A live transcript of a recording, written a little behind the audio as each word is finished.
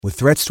With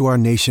threats to our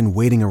nation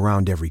waiting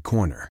around every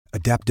corner,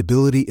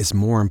 adaptability is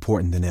more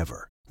important than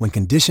ever. When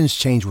conditions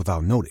change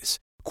without notice,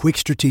 quick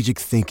strategic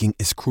thinking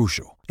is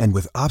crucial. And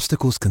with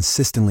obstacles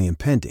consistently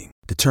impending,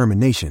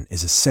 determination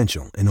is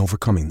essential in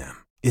overcoming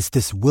them. It's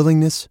this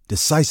willingness,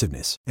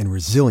 decisiveness, and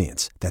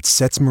resilience that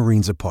sets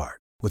Marines apart.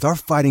 With our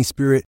fighting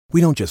spirit, we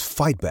don't just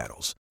fight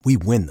battles, we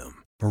win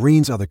them.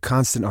 Marines are the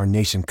constant our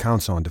nation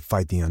counts on to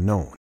fight the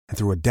unknown. And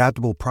through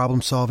adaptable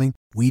problem solving,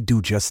 we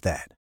do just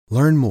that.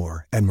 Learn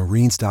more at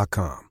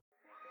marines.com.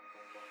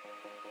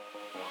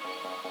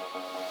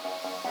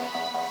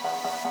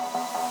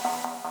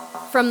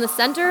 From the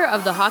center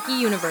of the hockey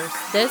universe,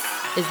 this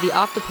is the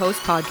Off the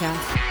Post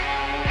podcast.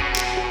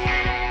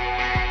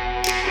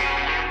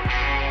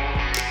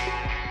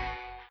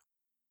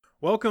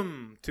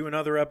 Welcome to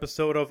another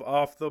episode of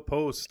Off the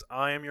Post.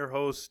 I am your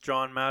host,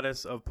 John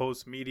Mattis of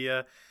Post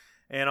Media,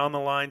 and on the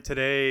line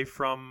today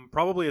from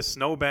probably a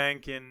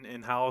snowbank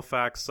in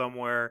Halifax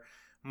somewhere,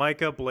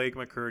 Micah Blake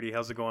McCurdy.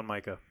 How's it going,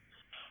 Micah?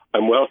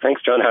 I'm well,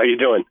 thanks, John. How are you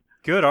doing?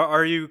 Good.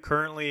 Are you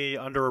currently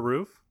under a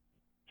roof?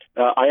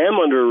 I am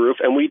under a roof,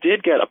 and we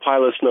did get a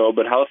pile of snow,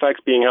 but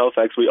Halifax being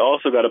Halifax, we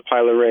also got a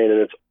pile of rain,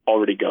 and it's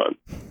already gone.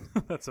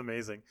 That's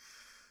amazing.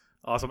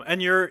 Awesome.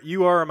 And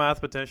you are a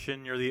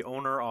mathematician. You're the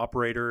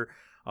owner-operator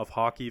of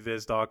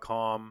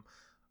hockeyviz.com,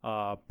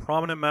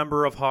 prominent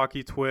member of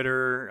Hockey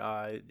Twitter.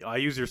 I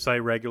use your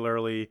site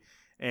regularly,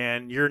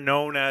 and you're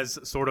known as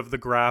sort of the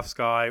graphs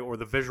guy or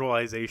the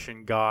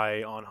visualization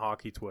guy on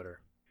Hockey Twitter.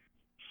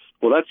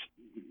 Well,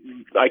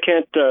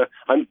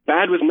 I'm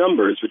bad with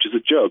numbers, which is a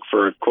joke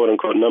for a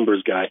quote-unquote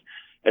numbers guy.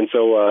 And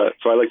so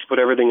I like to put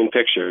everything in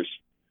pictures.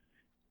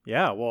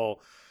 Yeah,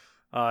 well,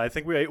 I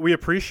think we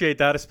appreciate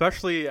that,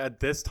 especially at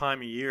this time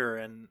of year.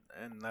 And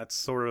that's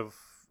sort of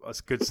a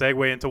good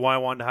segue into why I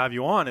wanted to have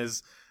you on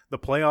is the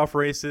playoff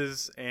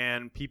races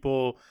and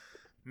people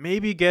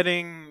maybe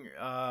getting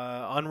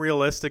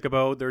unrealistic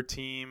about their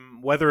team,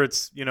 whether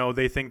it's,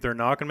 they think they're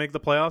not going to make the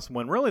playoffs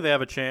when really they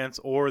have a chance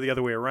or the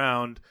other way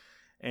around.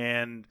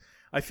 And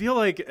I feel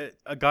like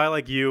a guy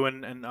like you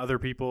and other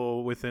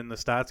people within the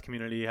stats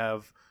community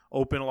have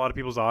opened a lot of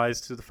people's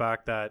eyes to the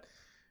fact that,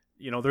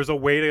 there's a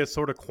way to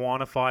sort of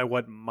quantify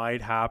what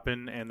might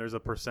happen, and there's a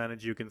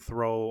percentage you can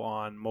throw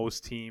on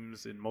most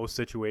teams in most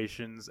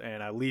situations,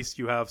 and at least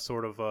you have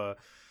sort of a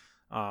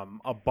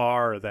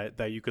bar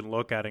that you can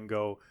look at and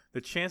go,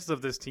 the chances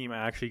of this team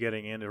actually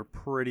getting in are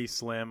pretty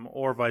slim,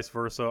 or vice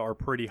versa are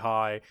pretty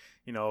high.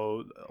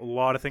 A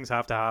lot of things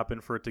have to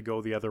happen for it to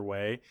go the other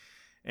way.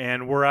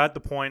 And we're at the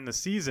point in the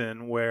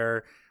season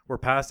where we're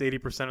past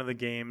 80% of the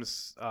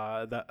games.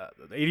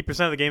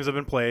 80% of the games have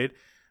been played.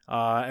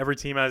 Every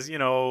team has,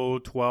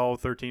 12,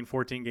 13,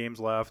 14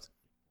 games left.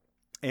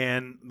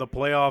 And the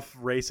playoff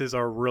races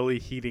are really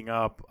heating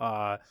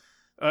up.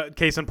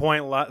 Case in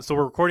point, so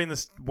we're recording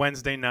this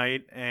Wednesday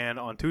night, and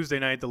on Tuesday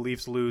night, the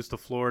Leafs lose to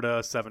Florida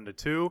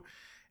 7-2.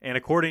 And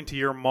according to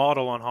your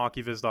model on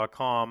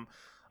hockeyviz.com,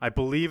 I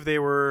believe they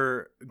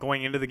were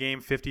going into the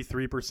game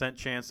 53%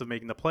 chance of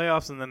making the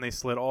playoffs, and then they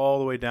slid all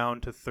the way down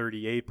to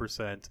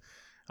 38%.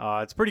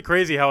 It's pretty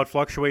crazy how it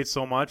fluctuates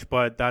so much,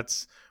 but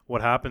that's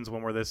what happens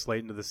when we're this late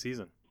into the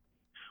season.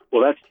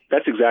 Well,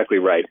 that's exactly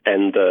right.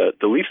 And the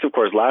Leafs, of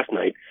course, last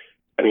night,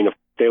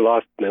 they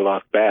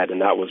lost bad,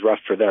 and that was rough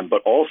for them.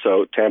 But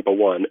also Tampa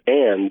won,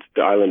 and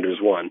the Islanders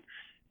won,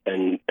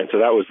 and so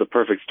that was the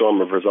perfect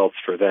storm of results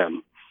for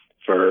them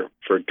for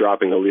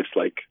dropping the Leafs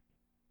like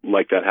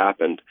that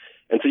happened.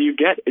 And so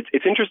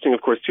it's interesting,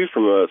 of course, too,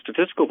 from a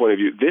statistical point of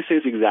view, this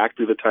is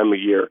exactly the time of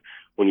year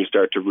when you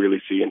start to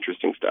really see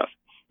interesting stuff.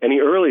 Any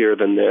earlier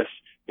than this,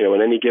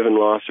 in any given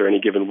loss or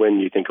any given win,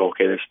 you think,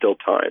 okay, there's still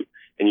time.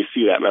 And you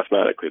see that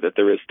mathematically, that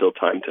there is still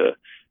time to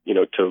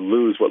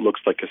lose what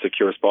looks like a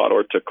secure spot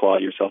or to claw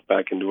yourself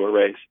back into a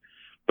race.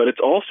 But it's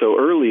also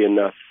early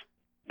enough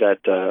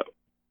that, that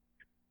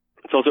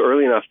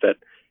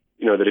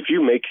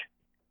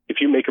if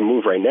you make a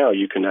move right now,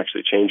 you can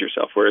actually change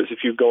yourself. Whereas if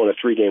you go on a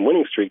 3-game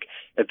winning streak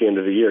at the end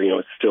of the year,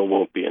 it still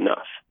won't be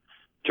enough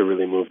to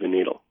really move the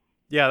needle.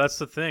 Yeah, that's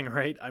the thing,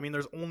 right?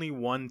 There's only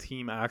one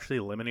team actually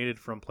eliminated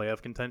from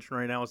playoff contention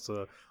right now. It's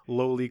the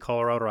lowly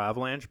Colorado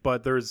Avalanche,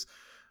 but there's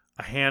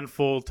a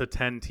handful to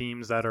 10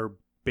 teams that are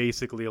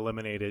basically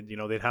eliminated.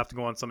 They'd have to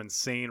go on some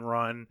insane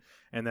run,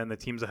 and then the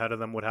teams ahead of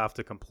them would have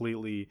to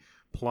completely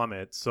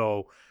plummet.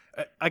 So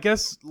I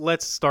guess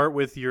let's start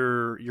with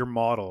your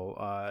model.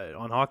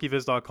 On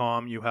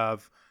hockeyviz.com, you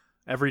have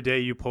every day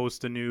you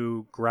post a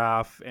new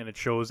graph, and it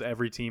shows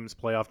every team's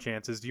playoff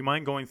chances. Do you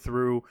mind going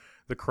through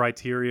the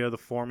criteria, the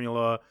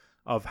formula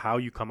of how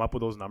you come up with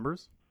those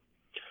numbers?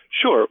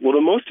 Sure. Well, the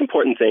most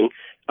important thing,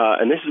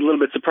 and this is a little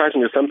bit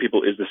surprising to some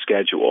people, is the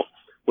schedule,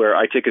 where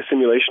I take a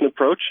simulation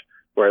approach,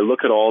 where I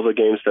look at all the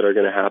games that are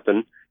going to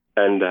happen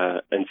and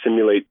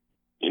simulate.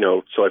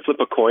 So I flip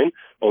a coin,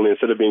 only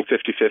instead of being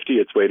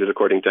 50-50, it's weighted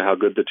according to how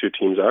good the two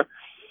teams are.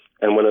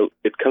 And when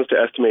it comes to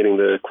estimating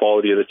the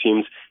quality of the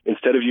teams,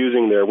 instead of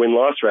using their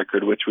win-loss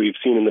record, which we've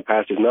seen in the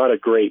past is not a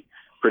great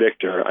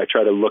predictor, I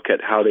try to look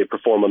at how they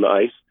perform on the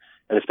ice,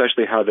 and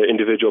especially how the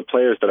individual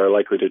players that are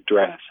likely to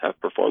dress have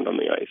performed on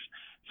the ice.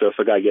 So if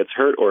a guy gets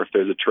hurt or if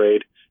there's a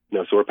trade,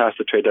 so we're past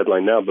the trade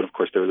deadline now, but of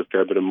course there was a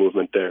fair bit of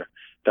movement there.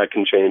 That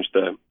can change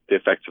the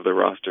effects of the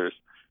rosters.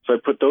 So I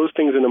put those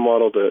things in a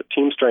model, the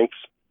team strengths,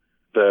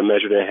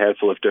 measured in a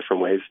handful of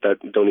different ways. That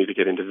don't need to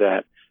get into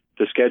that.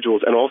 The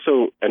schedules,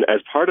 and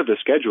as part of the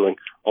scheduling,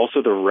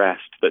 also the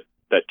rest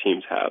that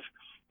teams have.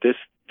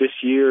 This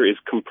year is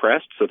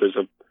compressed, so there's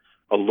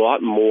a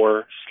lot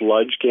more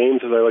sludge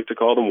games, as I like to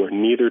call them, where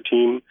neither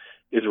team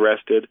is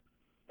rested.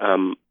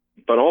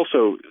 But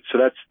also, so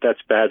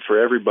that's bad for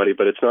everybody,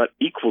 but it's not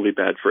equally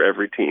bad for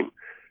every team.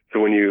 So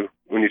when you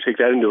take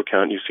that into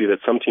account, you see that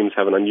some teams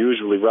have an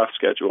unusually rough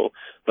schedule.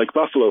 Like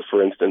Buffalo,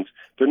 for instance,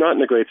 they're not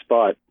in a great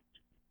spot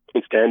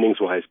in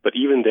standings-wise, but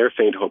even their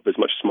faint hope is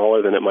much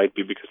smaller than it might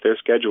be because their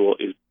schedule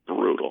is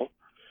brutal.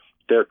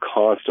 They're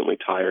constantly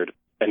tired.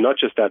 And not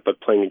just that, but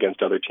playing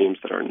against other teams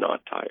that are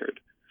not tired.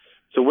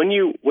 So when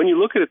you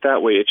look at it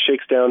that way, it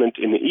shakes down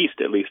in the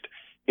East, at least,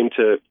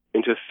 into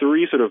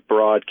three sort of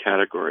broad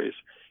categories.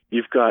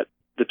 You've got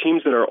the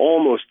teams that are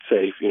almost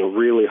safe,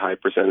 really high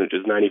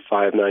percentages,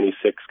 95,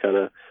 96 kind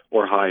of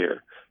or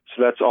higher.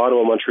 So that's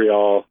Ottawa,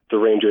 Montreal, the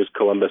Rangers,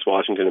 Columbus,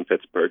 Washington, and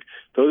Pittsburgh.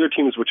 Those are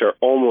teams which are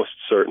almost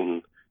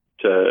certain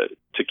to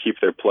keep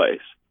their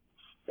place.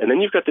 And then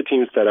you've got the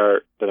teams that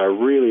are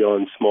really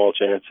on small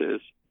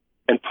chances.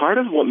 And part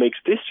of what makes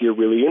this year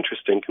really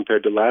interesting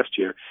compared to last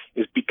year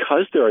is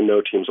because there are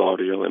no teams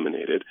already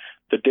eliminated,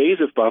 the days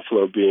of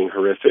Buffalo being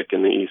horrific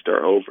in the East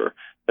are over.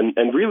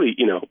 And really,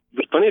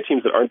 there's plenty of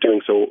teams that aren't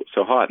doing so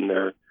hot in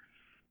there,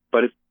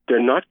 but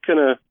they're not going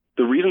to,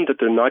 the reason that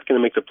they're not going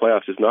to make the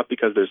playoffs is not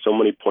because there's so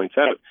many points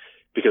out,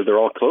 because they're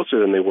all closer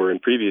than they were in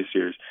previous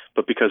years,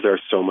 but because there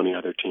are so many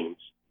other teams.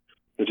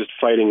 They're just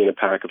fighting in a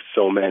pack of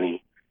so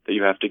many that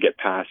you have to get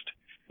past.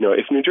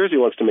 If New Jersey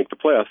wants to make the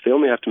playoffs, they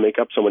only have to make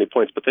up so many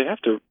points, but they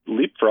have to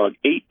leapfrog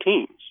 8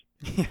 teams.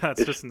 Yeah,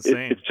 it's just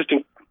insane.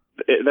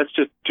 That's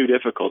just too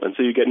difficult. And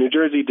so you get New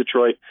Jersey,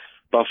 Detroit,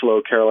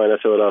 Buffalo, Carolina,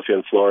 Philadelphia,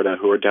 and Florida,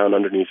 who are down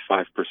underneath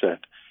 5%.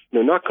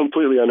 Not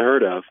completely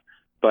unheard of,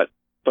 but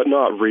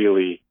not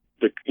really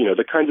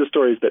the kinds of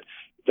stories that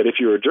if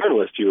you were a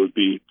journalist you would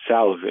be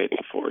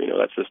salivating for.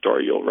 That's the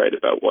story you'll write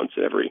about once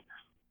every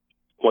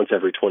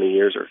 20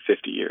 years or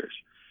 50 years.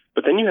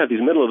 But then you have these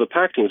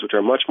middle-of-the-pack teams, which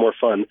are much more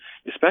fun,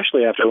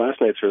 especially after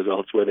last night's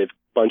results, where they've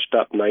bunched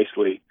up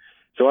nicely.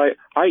 So I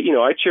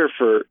cheer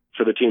for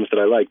the teams that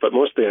I like, but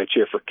mostly I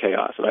cheer for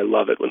chaos, and I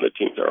love it when the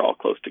teams are all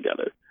close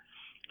together.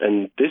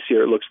 And this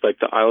year it looks like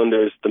the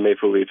Islanders, the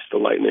Maple Leafs, the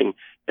Lightning,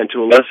 and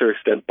to a lesser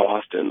extent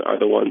Boston are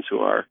the ones who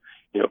are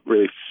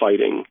really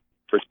fighting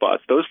for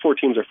spots. Those 4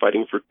 teams are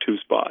fighting for 2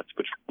 spots,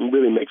 which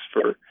really makes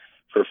for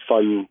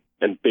fun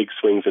and big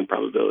swings in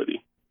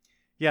probability.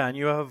 Yeah,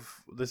 and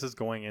this is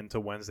going into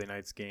Wednesday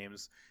night's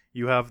games.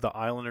 You have the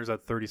Islanders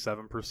at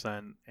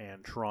 37%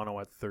 and Toronto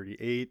at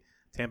 38%,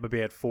 Tampa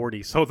Bay at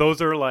 40%. So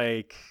those are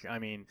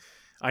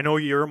I know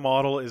your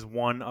model is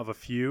one of a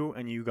few,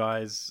 and you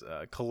guys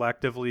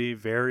collectively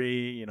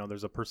vary.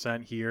 There's a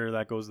percent here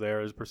that goes there,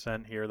 there's a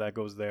percent here that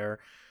goes there.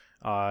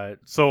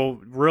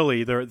 So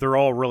really, they're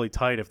all really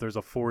tight if there's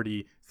a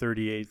 40,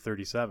 38,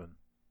 37.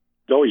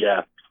 Oh,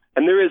 yeah.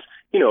 And there is,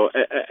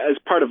 as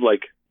part of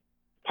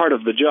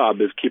the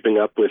job is keeping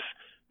up with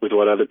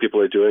what other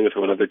people are doing, with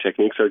what other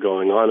techniques are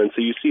going on. And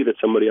so you see that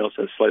somebody else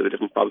has slightly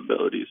different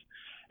probabilities.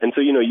 And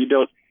so,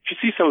 if you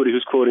see somebody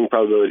who's quoting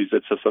probabilities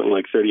that says something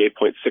like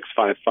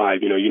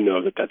 38.655, you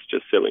know that that's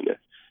just silliness,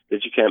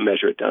 that you can't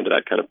measure it down to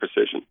that kind of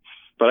precision.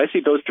 But I see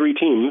those 3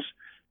 teams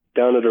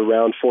down at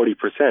around 40%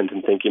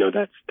 and think,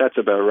 that's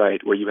about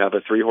right, where you have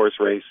a 3-horse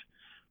race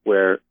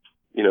where,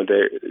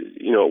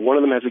 one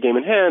of them has a game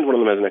in hand, one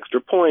of them has an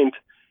extra point,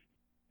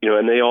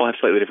 and they all have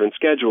slightly different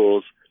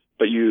schedules,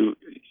 but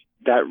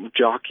that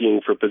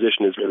jockeying for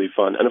position is really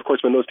fun. And of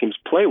course, when those teams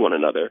play one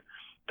another,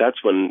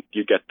 that's when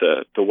you get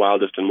the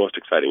wildest and most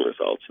exciting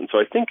results. And so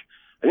I think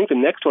the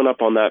next one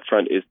up on that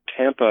front is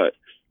Tampa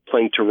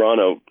playing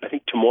Toronto, I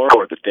think tomorrow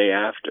or the day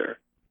after.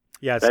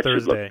 Yeah, it's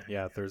Thursday.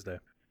 Thursday.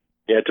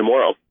 Yeah,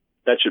 tomorrow.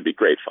 That should be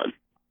great fun.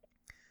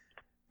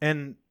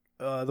 And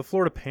the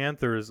Florida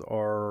Panthers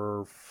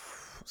are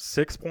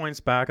 6 points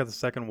back at the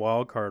second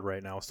wild card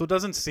right now. So it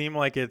doesn't seem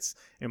like it's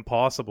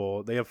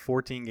impossible. They have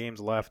 14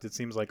 games left. It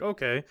seems like,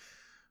 okay,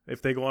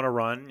 if they go on a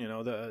run,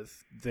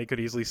 they could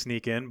easily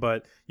sneak in.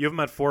 But you have them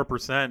at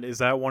 4%. Is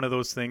that one of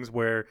those things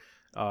where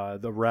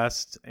the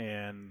rest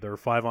and their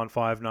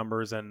 5-on-5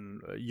 numbers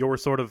and your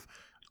sort of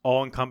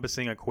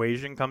all-encompassing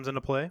equation comes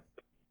into play?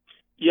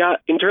 Yeah,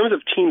 in terms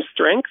of team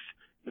strength,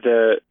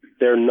 they're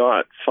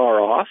not far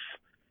off.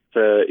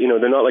 They're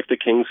not like the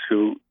Kings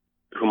who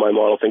my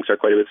model thinks are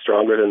quite a bit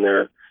stronger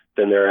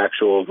than their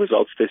actual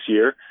results this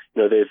year.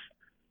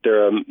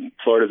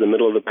 Florida's a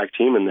middle of the pack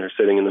team, and they're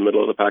sitting in the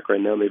middle of the pack right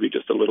now, maybe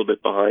just a little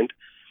bit behind.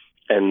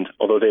 And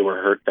although they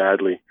were hurt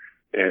badly,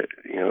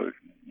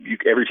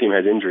 every team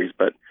has injuries,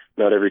 but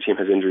not every team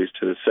has injuries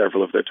to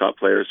several of their top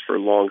players for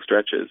long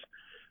stretches.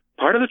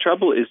 Part of the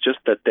trouble is just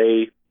that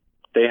they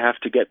have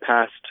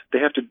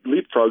to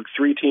leapfrog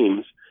 3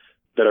 teams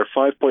that are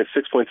 5 points,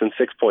 6 points, and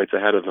 6 points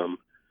ahead of them.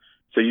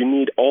 So you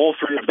need all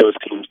 3 of those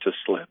teams to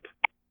slip.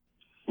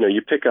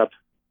 you pick up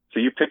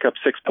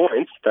 6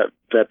 points,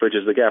 that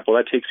bridges the gap. Well,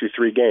 that takes you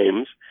 3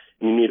 games,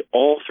 and you need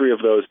all 3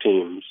 of those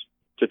teams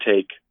to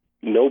take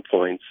no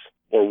points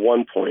or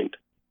 1 point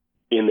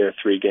in their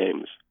 3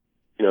 games.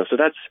 So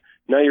that's,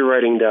 now you're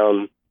writing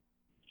down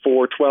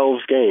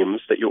 12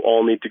 games that you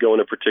all need to go in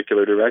a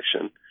particular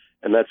direction.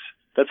 And that's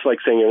like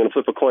saying you're going to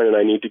flip a coin and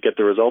I need to get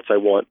the results I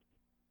want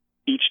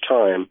each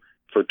time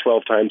for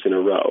 12 times in a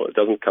row. It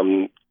doesn't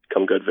come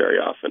good very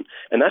often.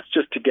 And that's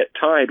just to get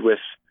tied with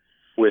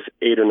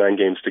 8 or 9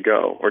 games to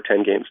go or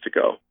 10 games to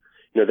go.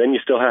 Then you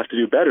still have to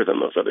do better than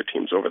those other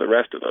teams over the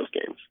rest of those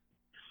games.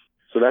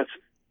 So that's,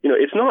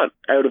 it's not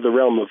out of the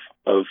realm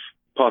of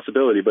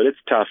possibility, but it's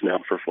tough now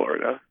for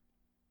Florida.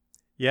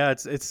 Yeah,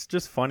 it's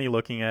just funny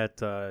looking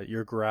at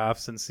your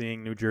graphs and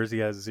seeing New Jersey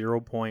has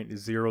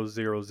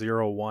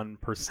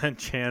 0.0001%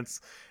 chance,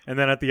 and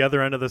then at the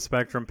other end of the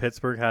spectrum,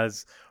 Pittsburgh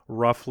has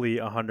roughly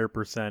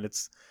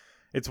 100%.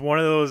 It's one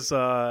of those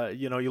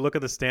you look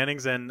at the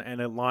standings and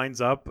it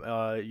lines up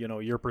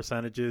your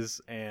percentages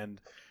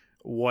and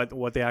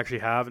what they actually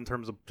have in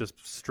terms of just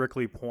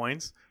strictly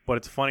points. But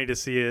it's funny to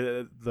see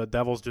the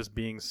Devils just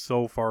being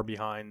so far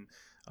behind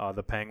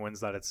the Penguins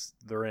that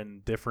they're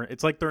in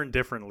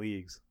different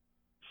leagues.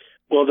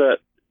 Well,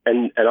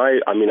 I'm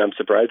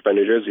surprised by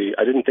New Jersey.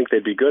 I didn't think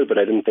they'd be good, but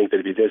I didn't think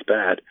they'd be this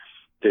bad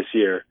this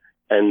year.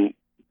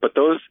 But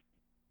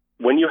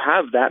when you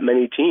have that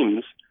many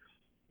teams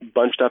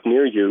bunched up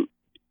near you,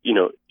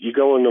 you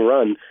go on a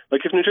run.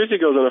 Like if New Jersey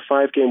goes on a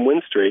 5-game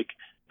win streak,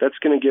 that's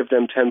going to give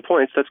them 10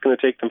 points. That's going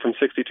to take them from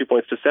 62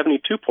 points to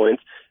 72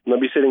 points, and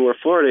they'll be sitting where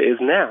Florida is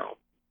now.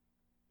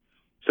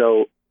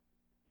 So,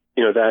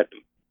 that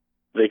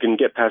they can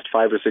get past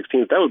 5 or 6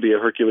 teams. That would be a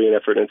Herculean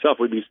effort in itself.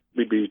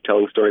 We'd be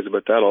telling stories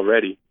about that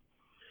already.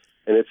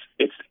 And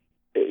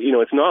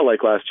it's not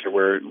like last year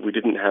where we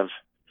didn't have,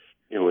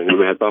 when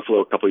we had Buffalo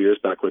a couple of years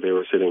back where they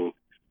were sitting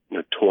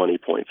 20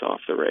 points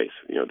off the race.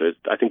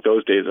 I think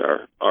those days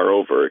are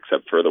over,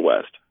 except for the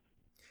West.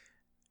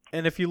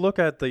 And if you look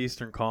at the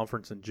Eastern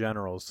Conference in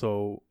general,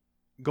 so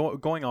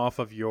going off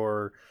of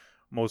your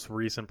most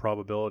recent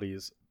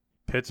probabilities,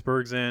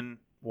 Pittsburgh's in,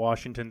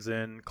 Washington's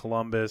in,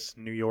 Columbus,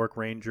 New York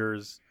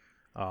Rangers,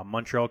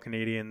 Montreal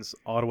Canadiens,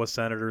 Ottawa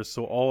Senators.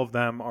 So all of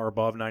them are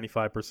above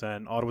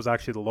 95%. Ottawa's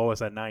actually the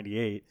lowest at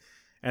 98%.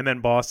 And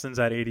then Boston's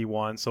at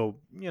 81%. So,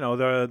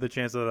 the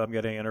chances of them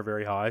getting in are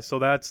very high. So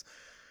that's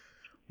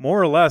more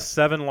or less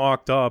 7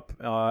 locked up.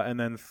 And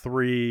then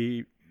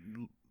 3,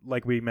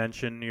 like we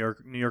mentioned, New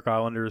York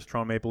Islanders,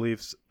 Toronto Maple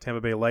Leafs,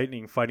 Tampa Bay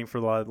Lightning fighting for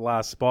the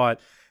last spot.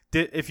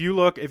 If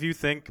you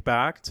think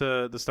back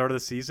to the start of the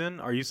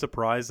season, are you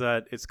surprised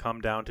that it's come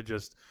down to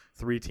just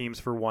 3 teams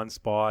for 1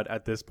 spot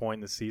at this point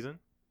in the season?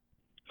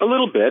 A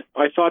little bit.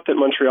 I thought that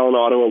Montreal and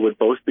Ottawa would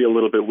both be a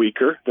little bit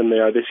weaker than they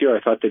are this year.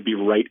 I thought they'd be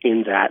right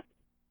in that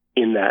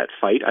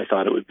fight. I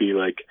thought it would be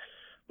like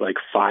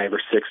 5 or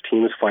 6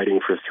 teams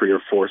fighting for 3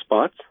 or 4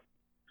 spots.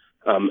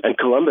 And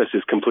Columbus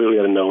is completely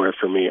out of nowhere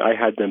for me. I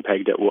had them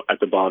pegged at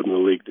the bottom of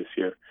the league this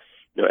year.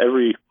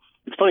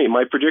 It's funny,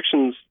 my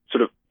predictions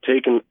sort of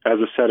taken as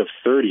a set of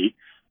 30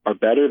 are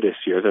better this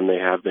year than they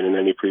have been in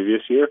any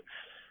previous year.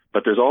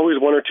 But there's always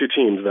 1 or 2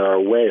 teams that are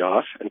way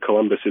off, and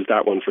Columbus is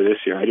that one for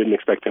this year. I didn't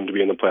expect them to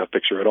be in the playoff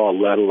picture at all,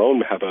 let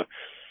alone have an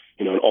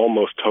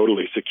almost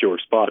totally secure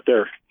spot.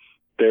 They're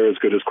as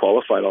good as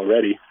qualified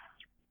already.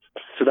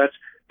 So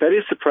that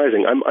is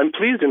surprising. I'm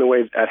pleased in a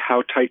way at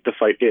how tight the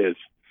fight is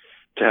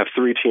to have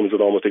 3 teams with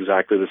almost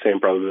exactly the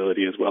same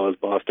probability as well as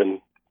Boston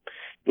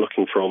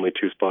looking for only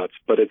 2 spots.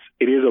 But it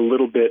is a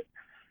little bit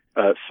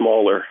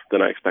smaller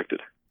than I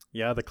expected.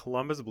 Yeah, the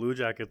Columbus Blue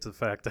Jackets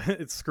effect.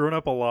 It's screwing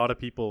up a lot of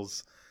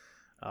people's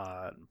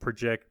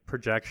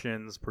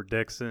predictions.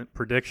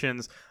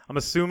 I'm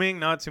assuming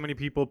not too many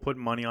people put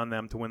money on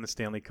them to win the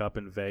Stanley Cup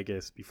in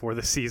Vegas before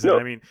the season. No.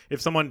 I mean,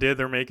 if someone did,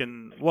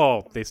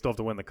 they still have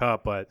to win the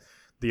Cup, but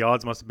the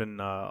odds must have been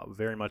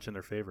very much in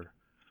their favor.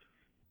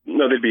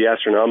 No, they'd be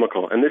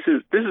astronomical. And this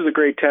is a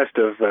great test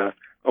of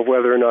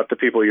whether or not the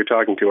people you're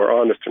talking to are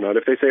honest or not.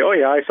 If they say, "Oh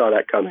yeah, I saw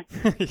that coming,"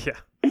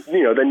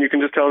 yeah, then you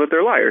can just tell that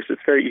they're liars.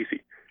 It's very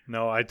easy.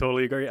 No, I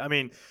totally agree. I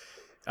mean,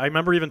 I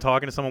remember even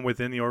talking to someone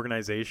within the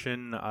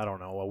organization, I don't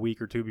know, a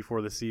week or 2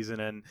 before the season,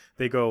 and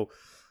they go,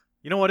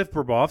 "You know what? If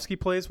Bobrovsky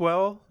plays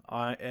well,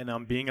 and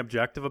I'm being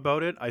objective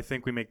about it, I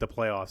think we make the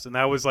playoffs." And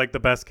that was like the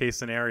best case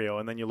scenario.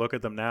 And then you look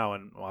at them now,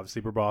 and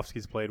obviously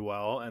Bobrovsky's played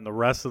well, and the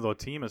rest of the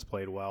team has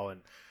played well,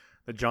 and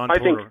the John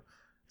Tortorella.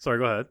 Sorry,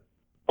 go ahead.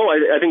 Oh,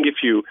 I think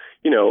if you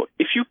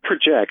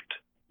project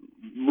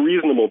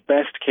reasonable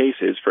best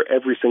cases for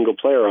every single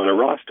player on a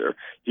roster,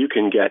 you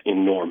can get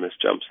enormous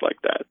jumps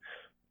like that.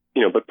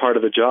 But part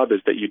of the job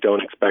is that you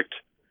don't expect.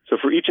 So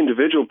for each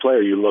individual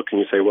player, you look and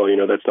you say, well,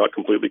 that's not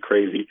completely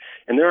crazy.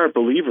 And there are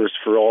believers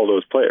for all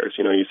those players.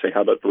 You say,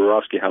 how about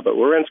Bobrovsky? How about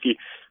Werenski?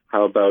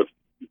 How about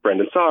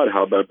Brendan Saad?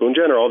 How about Boone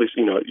Jenner? All these,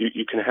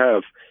 you can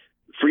have.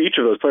 For each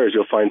of those players,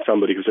 you'll find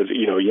somebody who says,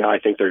 yeah, I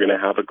think they're going to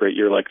have a great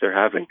year like they're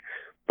having.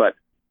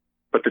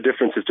 But the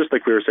difference is, just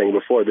like we were saying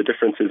before, the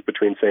difference is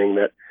between saying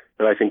that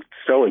I think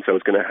so-and-so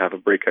is going to have a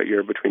breakout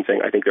year between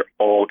saying I think they're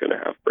all going to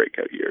have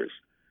breakout years.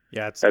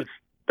 Yeah,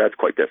 that's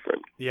quite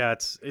different. Yeah,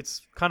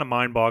 it's kind of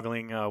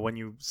mind-boggling when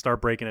you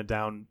start breaking it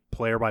down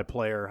player by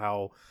player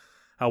how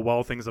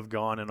well things have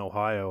gone in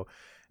Ohio.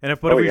 And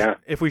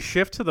if we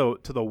shift to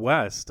the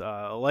West,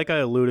 like I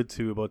alluded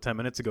to about 10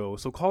 minutes ago,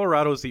 so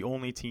Colorado is the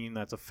only team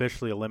that's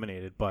officially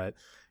eliminated, but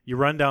you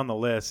run down the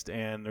list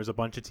and there's a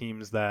bunch of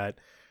teams that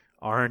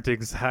aren't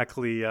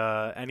exactly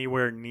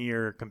anywhere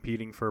near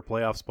competing for a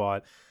playoff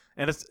spot.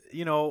 And it's,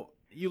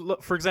 you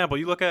look, for example,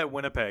 you look at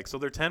Winnipeg. So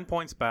they're 10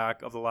 points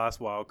back of the last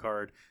wild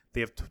card.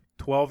 They have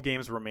 12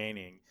 games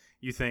remaining.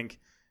 You think,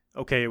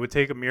 okay, it would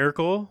take a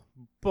miracle,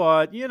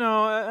 but you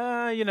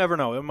never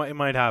know. It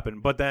might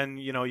happen. But then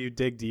you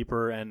dig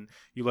deeper and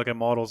you look at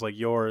models like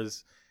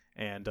yours,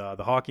 and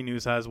the Hockey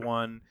News has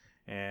one,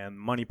 and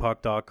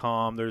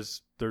MoneyPuck.com.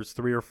 There's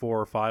 3 or 4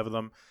 or 5 of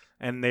them,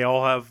 and they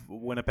all have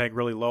Winnipeg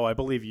really low. I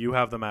believe you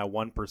have them at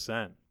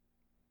 1%.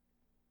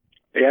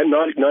 Yeah,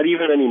 not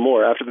even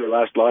anymore. After their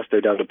last loss,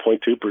 they're down to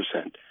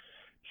 0.2%.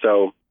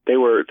 So they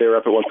were up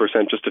at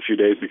 1% just a few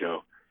days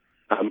ago.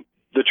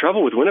 The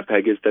trouble with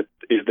Winnipeg is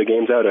the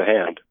game's out of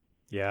hand.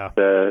 Yeah.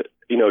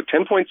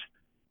 10 points.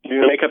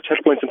 You make up 10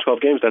 points in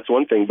 12 games. That's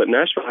one thing. But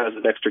Nashville has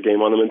an extra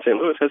game on them, and St.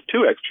 Louis has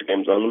 2 extra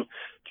games on them.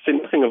 To say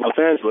nothing of Los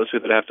Angeles,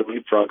 who would have to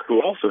leapfrog,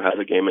 who also has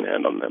a game in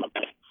hand on them.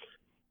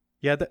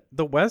 Yeah,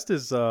 the West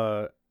is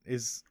I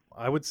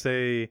would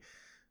say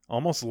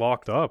almost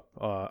locked up,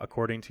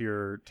 according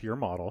to your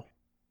model.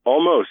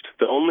 Almost.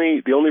 The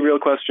only real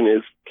question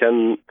is,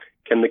 can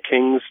the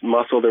Kings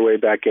muscle their way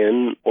back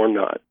in or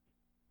not?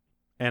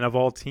 And of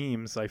all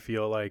teams, I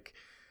feel like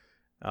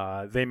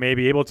they may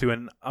be able to.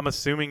 And I'm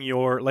assuming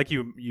like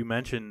you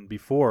mentioned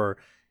before,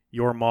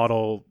 your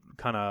model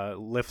kind of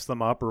lifts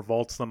them up or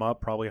vaults them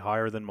up probably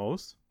higher than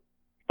most.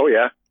 Oh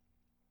yeah.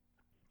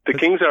 The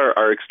Kings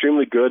are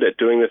extremely good at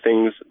doing the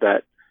things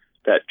that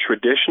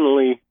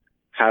traditionally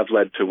have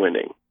led to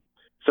winning.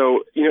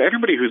 So,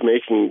 everybody who's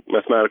making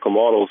mathematical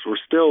models, we're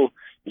still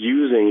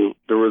using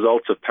the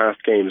results of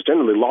past games,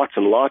 generally lots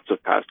and lots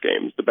of past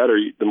games. The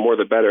more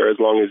the better, as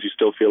long as you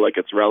still feel like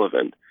it's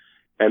relevant.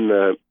 And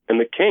the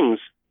Kings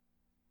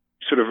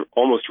sort of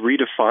almost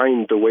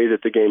redefined the way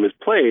that the game is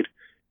played,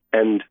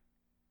 and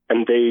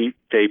they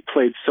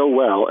played so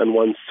well and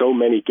won so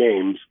many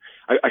games.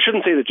 I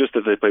shouldn't say that just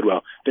that they played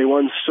well. They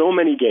won so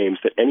many games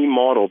that any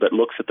model that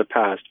looks at the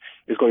past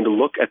is going to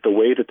look at the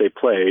way that they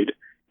played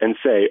and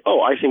say,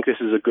 oh, I think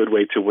this is a good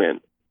way to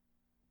win,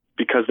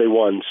 because they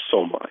won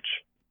so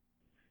much.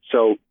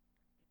 So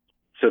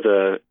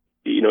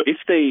if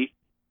they,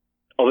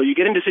 although you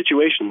get into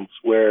situations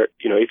where,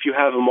 if you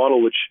have a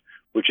model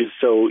which is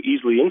so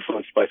easily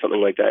influenced by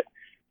something like that,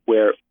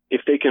 where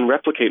if they can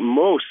replicate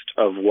most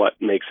of what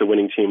makes a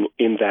winning team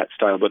in that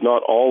style, but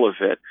not all of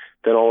it,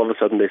 then all of a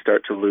sudden they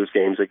start to lose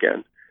games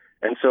again.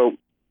 And so,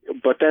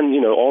 but then,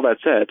 all that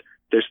said,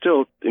 they're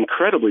still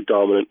incredibly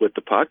dominant with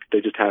the puck.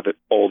 They just have it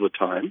all the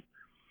time.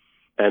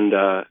 And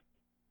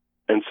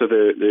so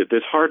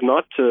it's hard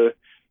not to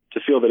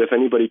feel that if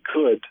anybody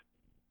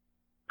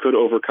could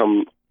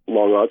overcome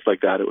long odds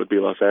like that, it would be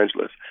Los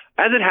Angeles.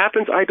 As it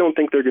happens, I don't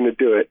think they're going to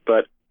do it,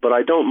 but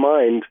I don't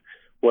mind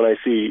when I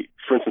see,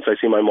 for instance,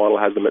 my model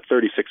has them at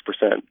 36%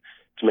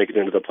 to make it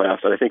into the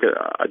playoffs. And I think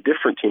a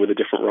different team with a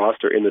different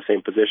roster in the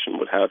same position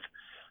would have,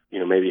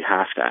 maybe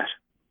half that.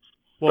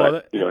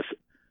 Well,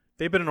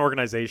 they've been an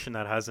organization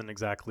that hasn't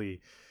exactly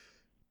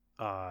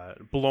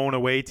blown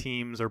away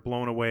teams or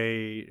blown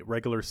away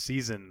regular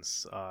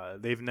seasons.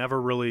 They've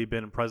never really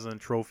been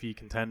President Trophy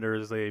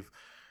contenders. The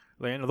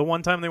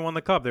one time they won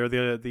the Cup, they're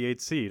the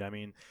 8th seed. I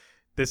mean,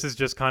 this is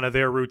just kind of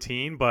their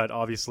routine, but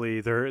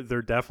obviously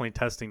they're definitely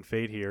testing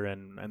fate here,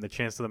 and the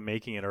chances of them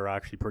making it are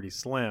actually pretty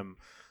slim.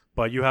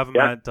 But you have them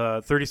at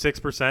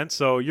 36%,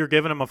 so you're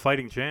giving them a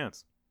fighting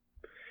chance.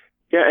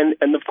 Yeah,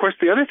 and of course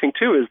the other thing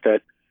too is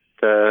that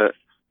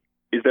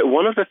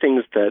one of the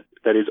things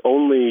that is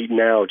only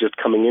now just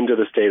coming into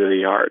the state of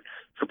the art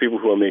for people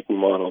who are making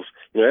models.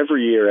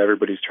 Every year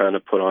everybody's trying to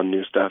put on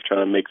new stuff,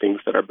 trying to make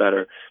things that are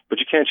better, but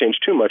you can't change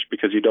too much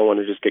because you don't want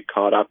to just get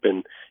caught up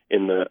in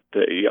the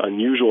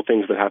unusual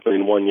things that happen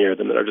in one year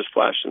that are just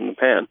flashes in the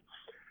pan.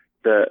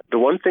 The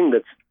one thing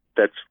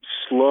that's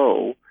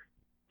slow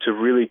to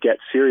really get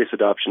serious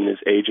adoption is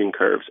aging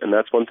curves, and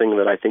that's one thing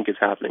that I think is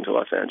happening to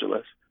Los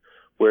Angeles,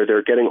 where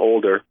they're getting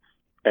older,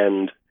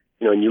 and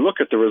and you look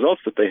at the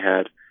results that they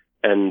had,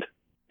 and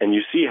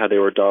you see how they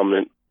were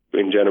dominant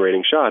in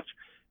generating shots,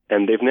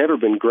 and they've never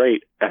been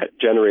great at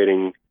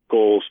generating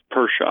goals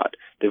per shot.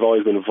 They've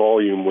always been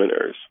volume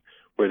winners,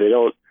 where they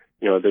don't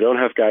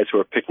have guys who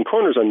are picking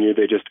corners on you.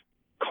 They just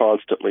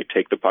constantly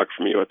take the puck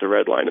from you at the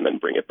red line and then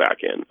bring it back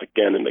in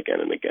again and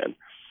again and again.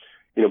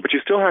 But you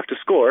still have to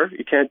score.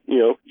 You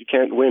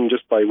can't win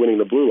just by winning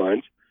the blue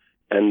lines,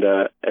 and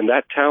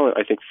that talent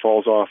I think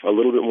falls off a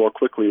little bit more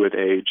quickly with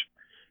age.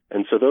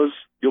 And so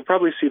you'll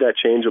probably see that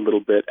change a little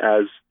bit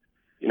as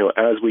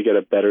we get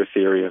a better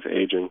theory of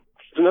aging.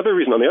 There's another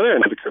reason on the other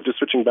end of the curve, just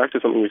switching back to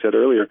something we said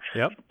earlier.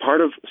 Yep.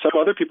 Part of some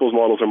other people's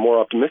models are more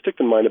optimistic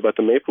than mine about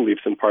the Maple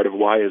Leafs, and part of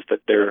why is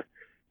that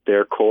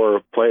their core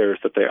of players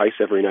that they ice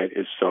every night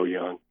is so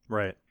young.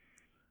 Right.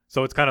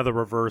 So it's kind of the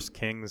reverse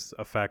Kings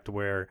effect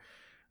where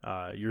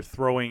you're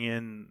throwing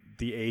in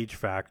the age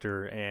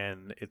factor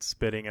and it's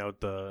spitting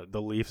out the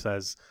Leafs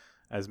as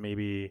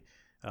maybe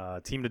a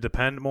team to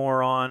depend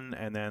more on,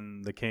 and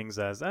then the Kings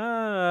as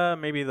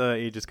maybe the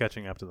age is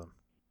catching up to them.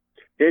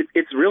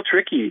 It's real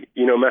tricky.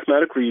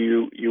 Mathematically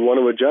you want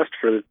to adjust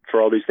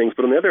for all these things,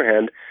 but on the other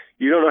hand,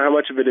 you don't know how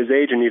much of it is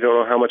age and you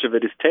don't know how much of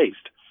it is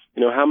taste.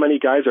 How many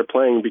guys are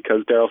playing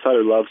because Darryl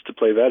Sutter loves to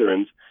play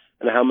veterans,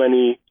 and how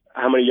many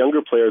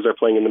younger players are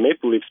playing in the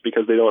Maple Leafs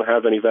because they don't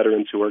have any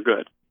veterans who are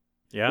good.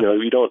 Yeah.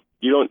 You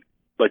don't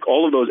like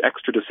all of those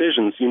extra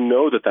decisions.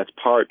 That's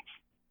part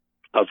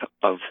of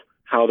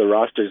how the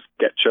rosters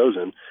get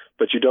chosen,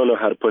 but you don't know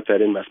how to put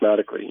that in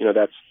mathematically.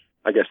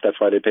 I guess that's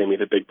why they pay me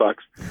the big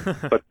bucks.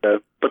 But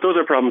those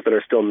are problems that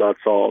are still not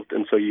solved,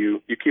 and so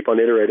you keep on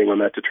iterating on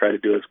that to try to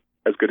do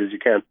as good as you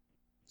can.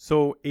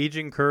 So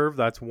aging curve,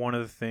 that's one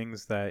of the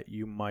things that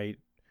you might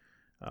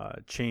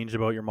change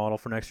about your model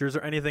for next year. Is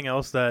there anything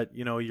else that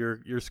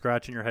you're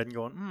scratching your head and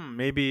going,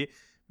 maybe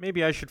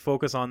I should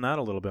focus on that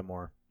a little bit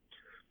more?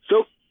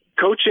 So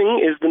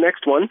coaching is the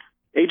next one.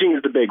 Aging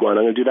is the big one.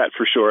 I'm going to do that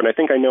for sure, and I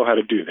think I know how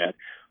to do that.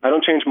 I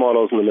don't change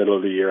models in the middle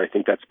of the year. I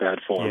think that's bad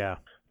form. Yeah.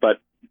 But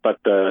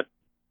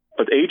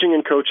aging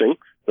and coaching,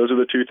 those are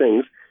the two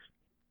things.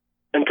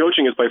 And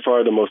coaching is by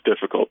far the most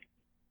difficult.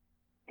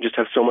 You just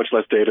have so much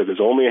less data. There's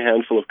only a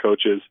handful of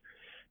coaches.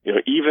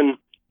 Even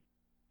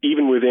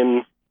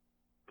within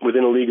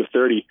a league of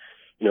 30,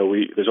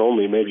 there's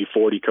only maybe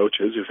 40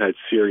 coaches who've had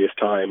serious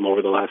time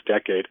over the last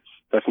decade.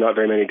 That's not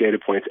very many data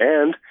points.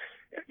 And,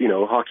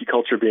 hockey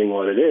culture being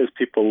what it is,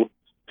 people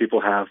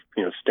have,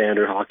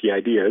 standard hockey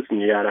ideas,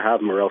 and you got to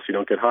have them or else you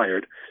don't get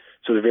hired.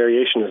 So the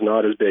variation is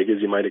not as big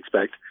as you might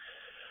expect.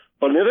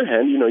 On the other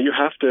hand,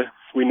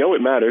 we know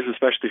it matters,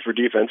 especially for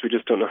defense. We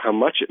just don't know how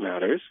much it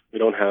matters. We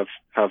don't have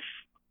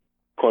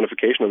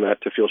quantification on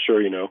that to feel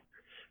sure,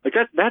 Like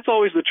that's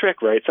always the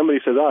trick, right? Somebody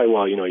says,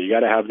 you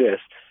got to have this.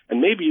 And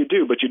maybe you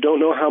do, but you don't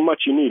know how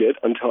much you need it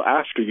until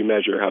after you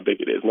measure how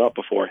big it is, not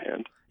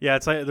beforehand. Yeah,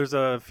 it's like there's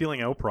a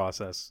feeling out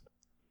process.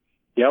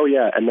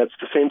 Yeah, and that's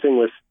the same thing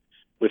with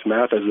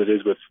math as it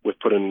is with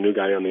putting a new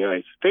guy on the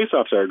ice.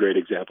 Face-offs are a great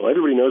example.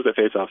 Everybody knows that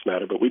face-offs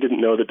matter, but we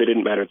didn't know that they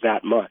didn't matter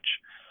that much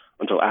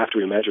until after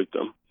we measured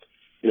them.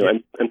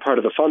 And part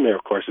of the fun there,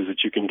 of course, is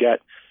that you can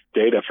get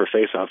data for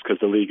face-offs because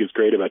the league is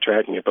great about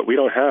tracking it, but we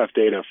don't have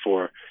data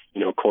for,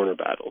 corner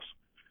battles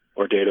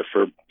or data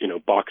for,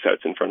 box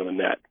outs in front of the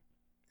net,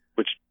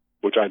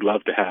 which I'd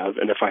love to have.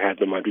 And if I had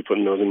them, I'd be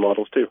putting those in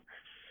models too.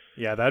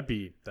 Yeah, that'd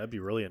be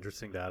really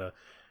interesting data.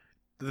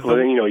 Well,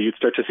 then, you'd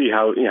start to see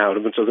how,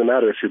 it doesn't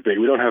matter if you're big.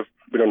 We don't have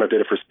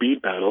data for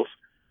speed battles.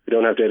 We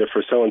don't have data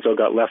for so-and-so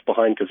got left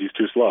behind because he's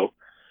too slow.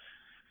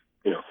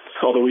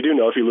 Although we do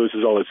know if he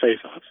loses all his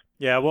face-offs.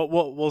 Yeah,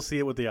 we'll see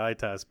it with the eye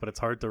test, but it's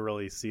hard to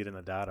really see it in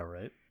the data,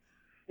 right?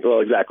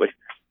 Well, exactly.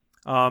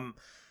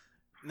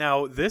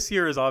 Now, this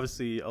year is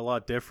obviously a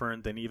lot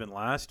different than even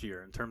last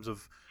year in terms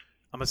of,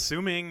 I'm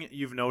assuming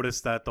you've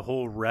noticed that the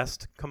whole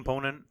rest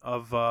component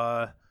of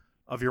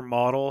your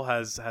model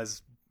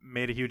has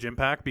made a huge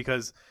impact,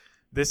 because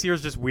this year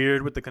is just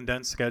weird with the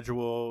condensed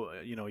schedule.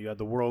 You had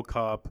the World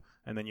Cup,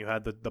 and then you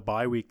had the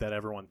bye week that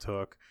everyone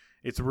took.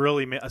 It's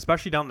really,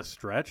 especially down the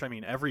stretch,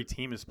 every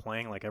team is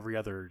playing like every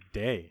other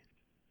day.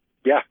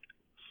 Yeah.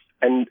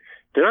 And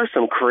there are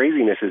some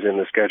crazinesses in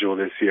the schedule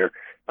this year.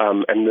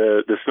 And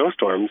the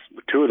snowstorms,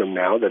 two of them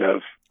now that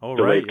have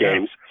delayed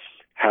games,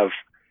 have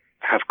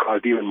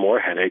caused even more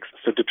headaches.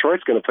 So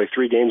Detroit's going to play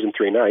 3 games in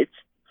 3 nights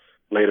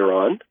later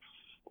on,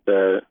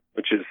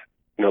 which is,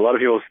 a lot of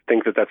people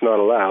think that that's not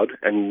allowed.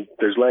 And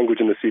there's language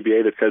in the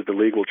CBA that says the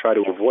league will try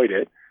to avoid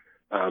it.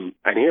 And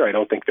here I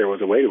don't think there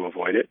was a way to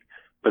avoid it.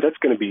 But that's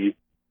going to be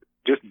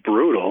just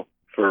brutal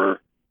for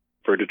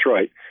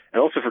Detroit,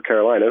 and also for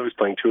Carolina, who's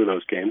playing 2 of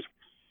those games.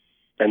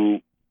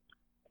 And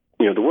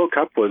the World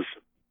Cup was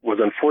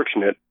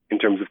unfortunate in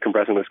terms of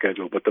compressing the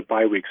schedule, but the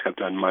bye weeks have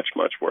done much,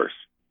 much worse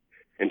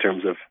in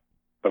terms of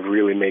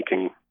really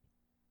making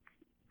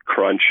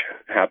crunch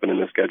happen in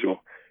the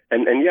schedule.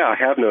 And yeah, I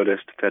have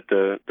noticed that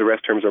the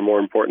rest terms are more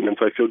important, and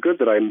so I feel good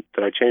that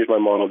I changed my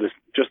model this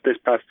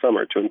past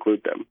summer to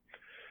include them.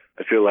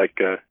 I feel like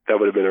that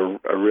would have been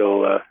a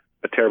real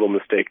a terrible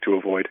mistake to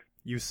avoid.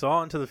 You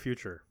saw into the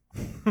future.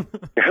 There's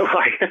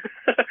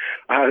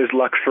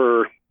luck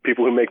for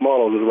people who make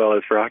models as well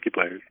as for hockey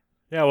players.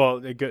 Yeah, well,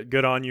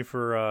 good on you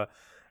for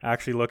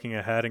actually looking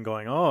ahead and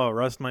going,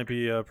 rest might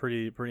be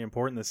pretty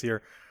important this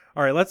year.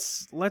 All right,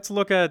 let's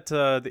look at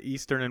the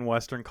Eastern and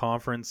Western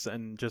Conference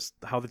and just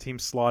how the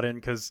teams slot in,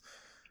 because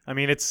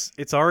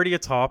it's already a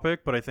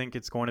topic, but I think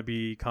it's going to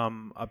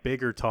become a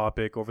bigger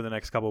topic over the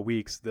next couple of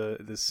weeks.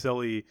 The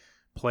silly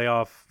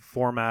playoff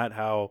format,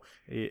 how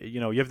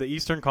you have the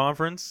Eastern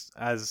Conference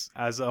as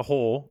a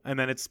whole, and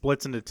then it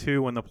splits into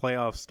 2 when the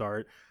playoffs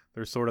start.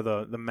 There's sort of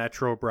the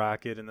Metro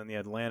bracket and then the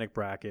Atlantic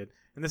bracket.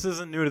 And this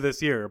isn't new to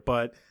this year,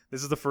 but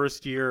this is the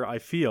first year I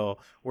feel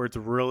where it's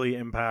really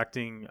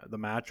impacting the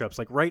matchups.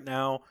 Like right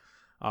now,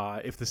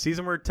 if the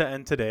season were to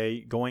end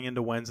today, going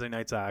into Wednesday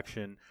night's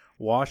action,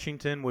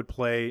 Washington would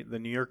play the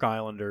New York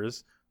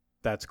Islanders.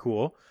 That's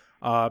cool.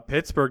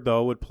 Pittsburgh,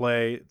 though, would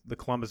play the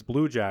Columbus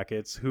Blue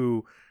Jackets,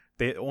 who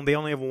they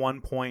only have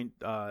 1 point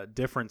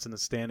difference in the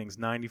standings,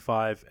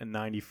 95 and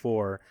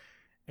 94,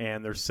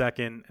 and they're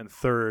second and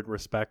third,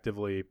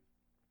 respectively,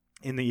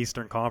 in the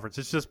Eastern Conference.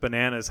 It's just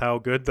bananas how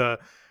good the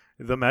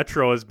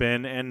Metro has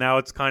been, and now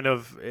it's kind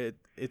of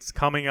it's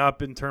coming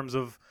up in terms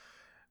of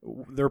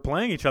they're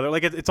playing each other.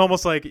 Like it's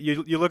almost like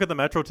you look at the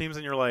Metro teams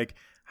and you're like,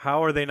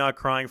 how are they not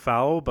crying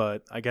foul?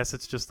 But I guess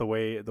it's just the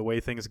way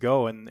things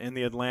go. And in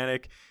the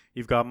Atlantic,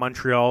 you've got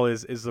Montreal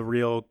is the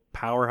real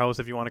powerhouse,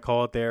 if you want to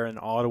call it there, and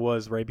Ottawa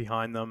is right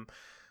behind them.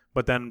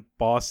 But then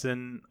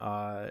Boston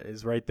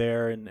is right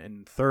there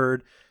in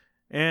third.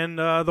 And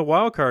the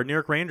wild card, New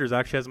York Rangers,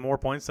 actually has more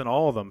points than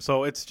all of them.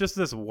 So it's just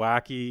this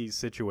wacky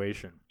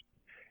situation.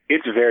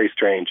 It's very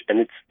strange,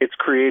 and it's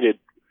created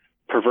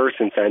perverse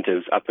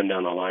incentives up and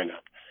down the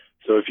lineup.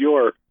 So if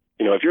you're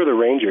the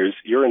Rangers,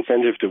 your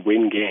incentive to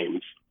win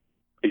games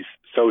is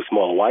so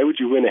small. Why would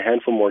you win a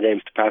handful more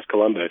games to pass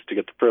Columbus to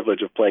get the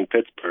privilege of playing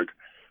Pittsburgh,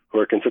 who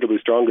are considerably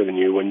stronger than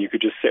you, when you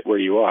could just sit where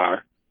you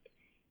are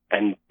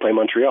and play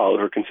Montreal,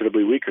 who are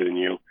considerably weaker than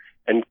you?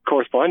 And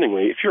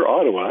correspondingly, if you're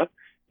Ottawa,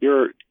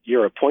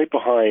 you're a point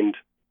behind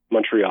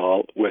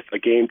Montreal with 2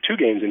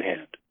 games in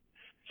hand.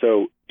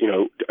 So,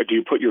 do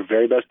you put your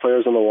very best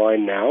players on the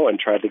line now and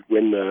try to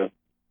win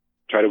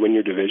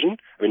your division?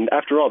 I mean,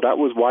 after all, that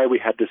was why we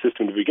had the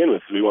system to begin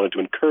with. We wanted to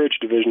encourage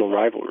divisional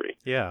rivalry.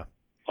 Yeah.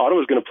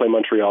 Ottawa's going to play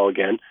Montreal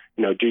again.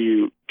 Do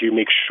you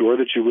make sure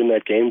that you win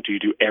that game? Do you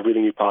do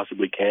everything you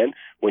possibly can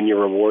when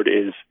your reward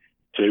is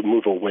to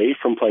move away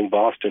from playing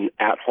Boston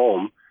at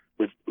home,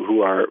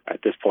 who are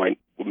at this point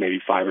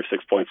maybe 5 or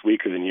 6 points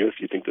weaker than you, if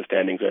you think the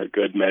standings are a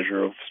good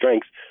measure of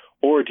strength?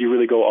 Or do you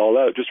really go all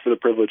out just for the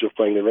privilege of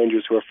playing the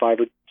Rangers, who are 5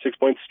 or 6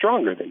 points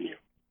stronger than you?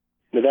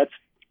 Now that's,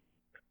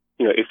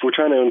 if we're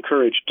trying to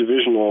encourage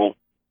divisional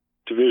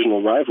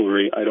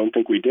rivalry, I don't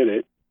think we did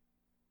it.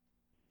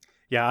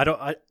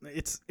 Yeah,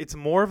 it's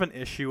more of an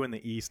issue in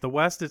the East. The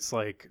West, it's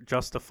like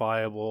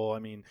justifiable. I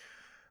mean,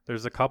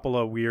 there's a couple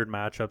of weird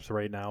matchups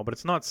right now, but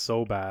it's not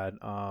so bad.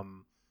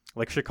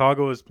 Like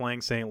Chicago is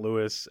playing St.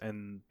 Louis,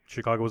 and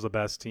Chicago was the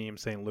best team.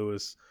 St.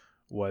 Louis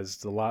was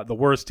the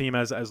worst team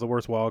as the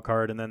worst wild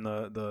card, and then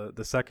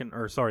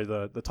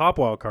the top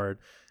wild card,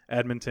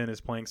 Edmonton, is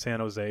playing San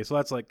Jose. So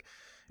that's like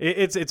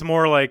it's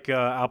more like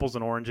apples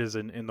and oranges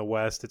in the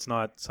West. It's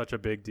not such a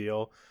big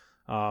deal.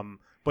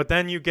 But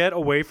then you get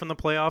away from the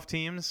playoff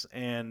teams,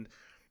 and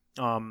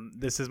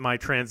this is my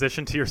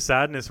transition to your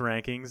sadness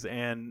rankings.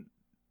 And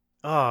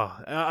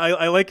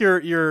I like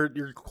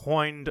your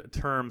coined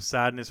term,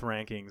 sadness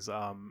rankings.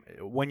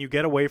 When you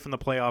get away from the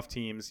playoff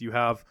teams, you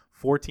have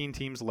 14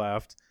 teams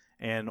left,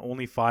 and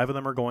only 5 of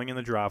them are going in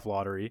the draft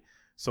lottery.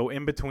 So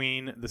in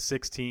between the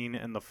 16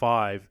 and the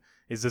 5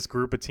 is this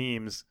group of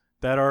teams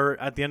that are,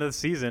 at the end of the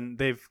season,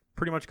 they've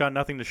pretty much got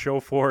nothing to show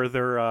for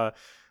their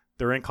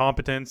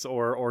incompetence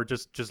or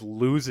just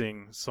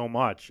losing so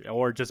much,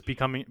 or just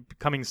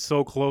becoming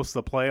so close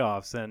to the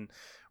playoffs. And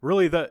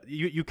really,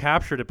 you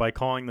captured it by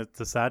calling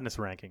the sadness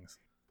rankings.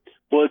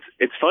 Well,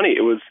 it's funny.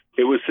 It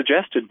was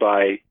suggested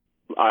by,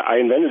 I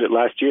invented it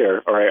last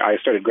year, or I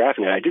started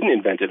graphing it. I didn't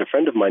invent it. A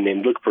friend of mine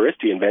named Luke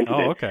Paristi invented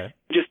it. Oh, okay.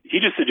 He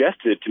just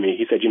suggested it to me.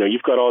 He said,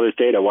 you've got all this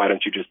data. Why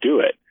don't you just do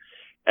it?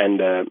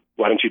 And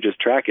why don't you just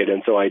track it?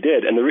 And so I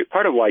did. And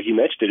part of why he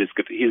mentioned it is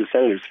because he's a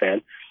Senators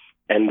fan.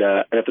 And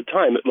at the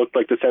time, it looked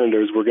like the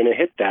Senators were going to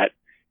hit that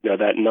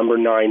number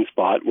 9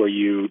 spot where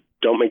you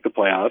don't make the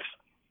playoffs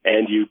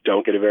and you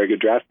don't get a very good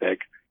draft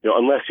pick,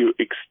 unless you're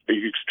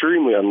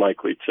extremely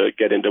unlikely to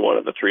get into one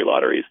of the 3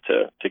 lotteries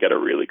to get a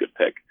really good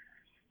pick.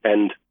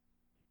 And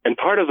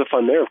part of the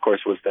fun there, of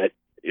course, this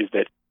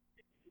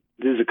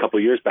is a couple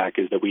of years back,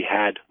 is that we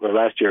had, or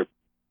last year,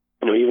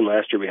 even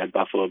last year we had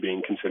Buffalo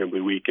being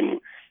considerably weak, and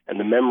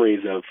the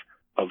memories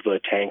of the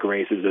tank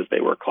races, as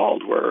they were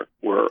called, were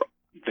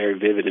very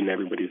vivid in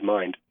everybody's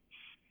mind.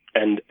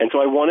 And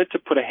so I wanted to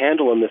put a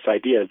handle on this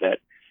idea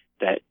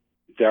that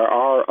there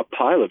are a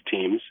pile of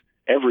teams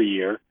every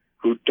year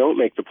who don't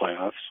make the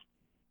playoffs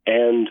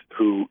and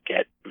who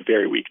get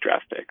very weak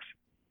draft picks.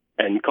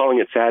 And calling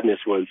it sadness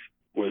was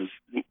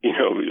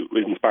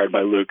inspired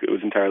by Luke. It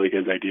was entirely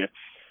his idea.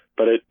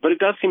 But it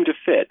does seem to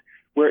fit,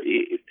 where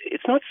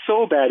it's not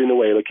so bad in a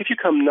way. Like if you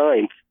come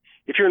 9th,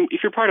 if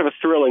you're part of a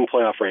thrilling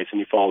playoff race and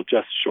you fall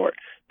just short,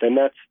 then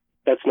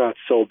that's not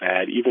so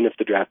bad, even if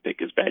the draft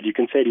pick is bad. You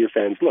can say to your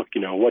fans, look,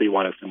 what do you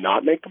want us to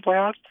not make the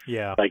playoffs?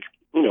 Yeah. Like,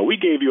 we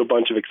gave you a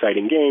bunch of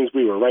exciting games.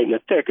 We were right in the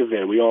thick of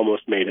it. We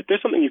almost made it.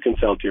 There's something you can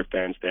sell to your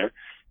fans there.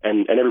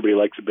 And everybody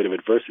likes a bit of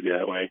adversity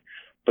that way.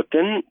 But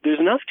then there's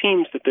enough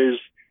teams that there's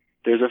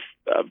a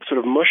sort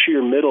of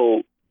mushier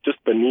middle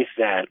just beneath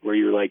that, where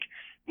you're like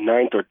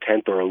 9th or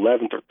 10th or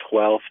 11th or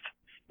 12th.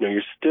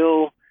 You're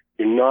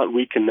not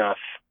weak enough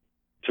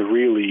to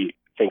really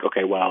think,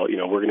 okay, well,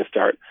 we're going to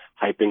start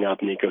hyping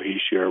up Nico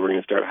Hischier, we're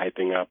going to start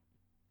hyping up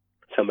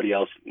somebody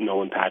else,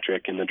 Nolan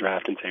Patrick, in the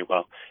draft and say,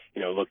 well,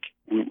 look,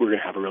 we're going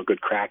to have a real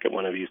good crack at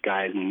one of these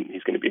guys and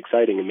he's going to be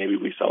exciting, and maybe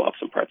we sell off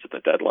some parts at the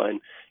deadline,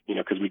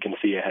 because we can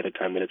see ahead of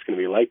time that it's going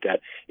to be like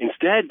that.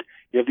 Instead,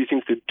 you have these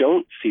teams that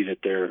don't see that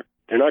they're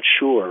not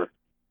sure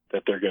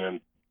that they're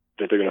going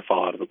to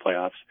fall out of the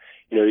playoffs.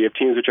 You have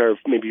teams which are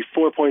maybe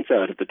 4 points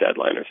out at the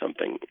deadline or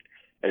something,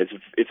 and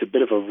it's a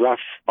bit of a rough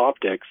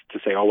optics to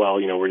say, oh well,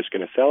 we're just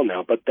going to sell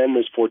now. But then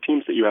there's 4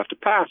 teams that you have to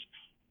pass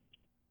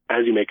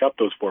as you make up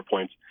those 4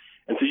 points.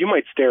 And so you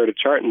might stare at a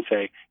chart and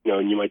say,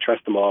 and you might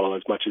trust the model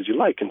as much as you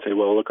like and say,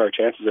 well, look, our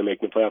chances of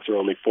making the playoffs are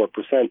only 4%.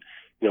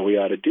 We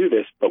ought to do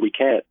this, but we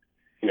can't,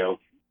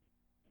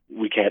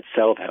 we can't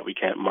sell that. We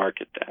can't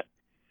market that.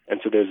 And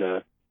so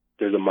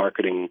there's a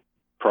marketing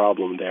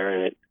problem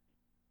there.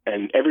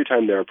 And every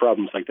time there are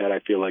problems like that, I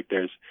feel like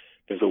there's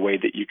a way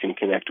that you can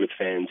connect with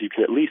fans. You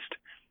can at least,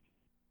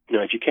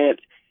 if you can't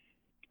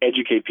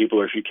educate people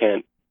or if you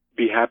can't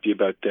be happy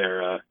about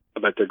their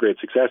great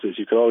successes,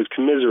 you can always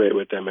commiserate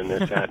with them in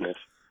their sadness.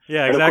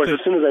 Yeah, and exactly. Of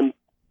course, as soon as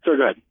sorry,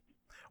 go ahead.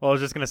 Well, I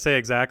was just going to say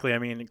exactly. I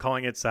mean,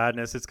 calling it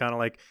sadness, it's kind of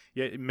like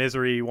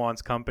misery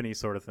wants company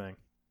sort of thing.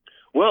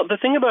 Well, the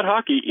thing about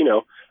hockey,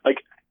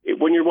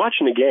 when you're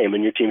watching a game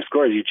and your team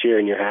scores, you cheer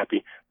and you're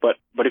happy. But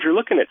if you're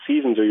looking at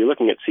seasons or you're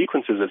looking at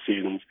sequences of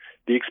seasons,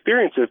 the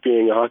experience of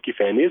being a hockey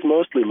fan is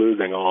mostly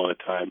losing all the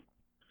time.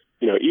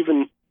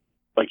 Even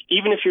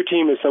if your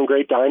team is some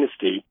great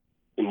dynasty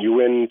and you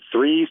win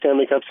 3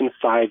 Stanley Cups in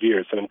 5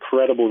 years, an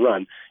incredible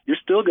run, you're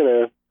still going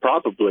to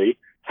probably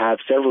have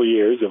several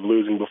years of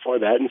losing before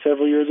that and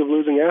several years of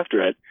losing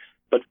after it.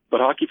 But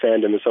hockey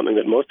fandom is something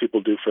that most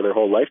people do for their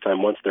whole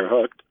lifetime once they're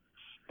hooked.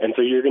 And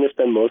so you're going to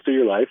spend most of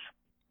your life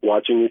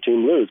watching your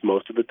team lose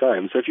most of the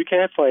time. So if you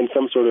can't find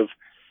some sort of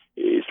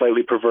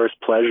slightly perverse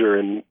pleasure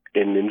in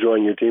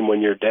enjoying your team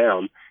when you're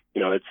down,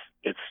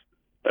 it's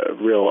a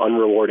real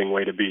unrewarding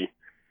way to be.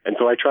 And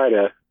so I try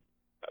to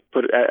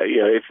put,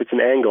 if it's an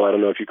angle, I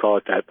don't know if you call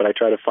it that, but I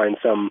try to find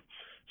some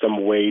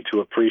way to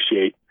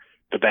appreciate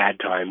the bad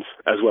times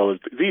as well as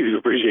it's easy to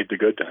appreciate the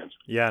good times.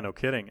 Yeah, no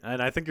kidding.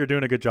 And I think you're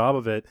doing a good job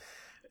of it.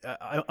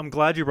 I'm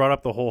glad you brought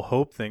up the whole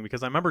hope thing,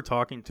 because I remember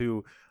talking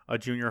to a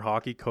junior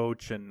hockey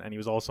coach and he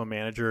was also a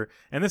manager.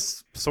 And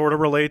this sort of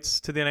relates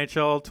to the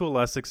NHL to a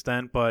less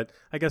extent, but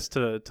I guess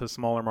to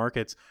smaller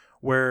markets,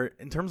 where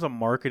in terms of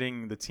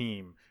marketing the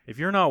team, if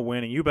you're not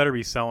winning, you better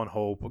be selling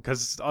hope,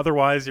 because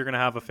otherwise you're going to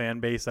have a fan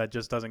base that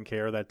just doesn't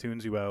care, that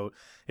tunes you out.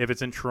 If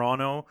it's in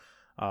Toronto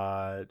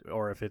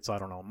or if it's, I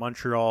don't know,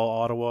 Montreal,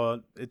 Ottawa,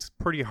 it's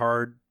pretty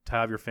hard to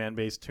have your fan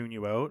base tune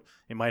you out.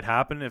 It might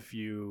happen if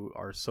you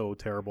are so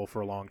terrible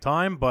for a long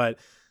time, but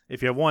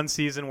if you have one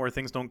season where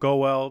things don't go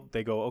well,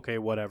 they go, okay,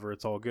 whatever,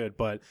 it's all good.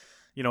 But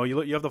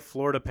you have the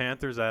Florida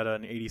Panthers at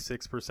an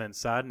 86%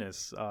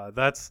 sadness.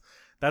 That's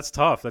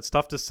tough. That's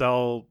tough to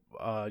sell.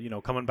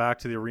 Coming back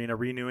to the arena,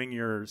 renewing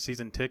your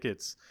season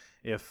tickets.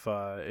 If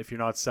you're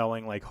not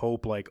selling like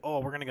hope, like,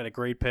 oh, we're gonna get a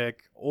great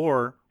pick,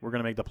 or we're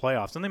gonna make the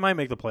playoffs, and they might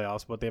make the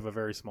playoffs, but they have a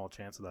very small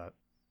chance of that.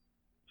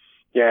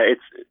 Yeah,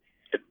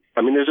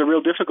 there's a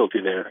real difficulty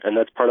there, and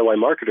that's part of why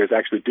marketers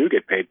actually do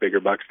get paid bigger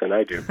bucks than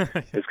I do.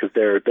 Is because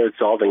they're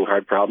solving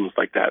hard problems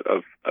like that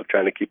of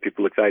trying to keep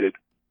people excited.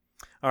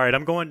 All right,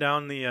 I'm going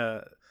down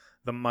the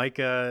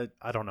Micah,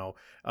 I don't know,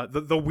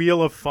 the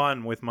wheel of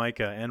fun with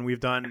Micah, and we've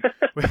done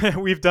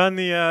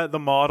the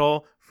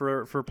model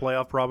for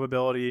playoff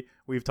probability.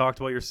 We've talked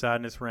about your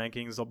sadness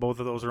rankings. Both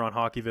of those are on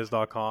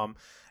hockeyviz.com,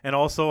 and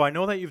also I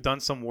know that you've done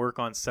some work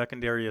on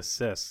secondary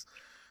assists.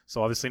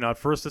 So obviously not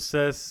first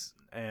assists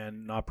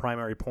and not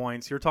primary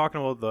points. You're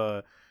talking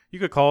about you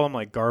could call them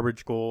like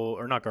garbage goal,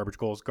 or not garbage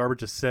goals,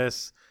 garbage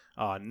assists,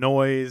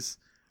 noise.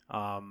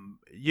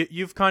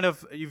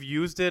 You've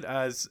used it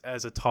as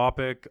a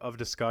topic of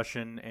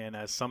discussion and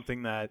as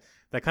something that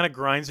kind of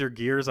grinds your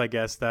gears, I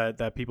guess,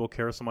 that people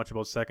care so much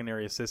about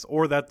secondary assists,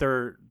 or that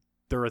they're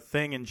a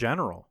thing in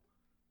general.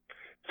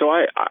 So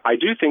I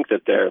do think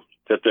that they're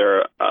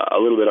a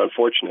little bit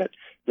unfortunate.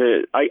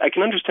 I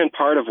can understand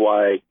part of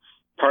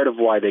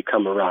why they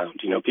come around.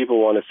 People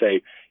want to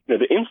say,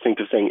 the instinct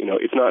of saying,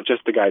 it's not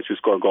just the guys who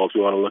score goals.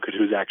 We want to look at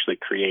who's actually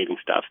creating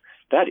stuff.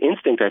 That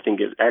instinct, I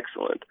think, is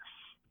excellent.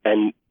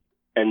 And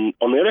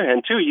on the other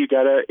hand, too,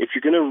 if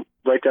you're going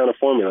to write down a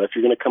formula, if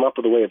you're going to come up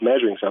with a way of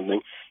measuring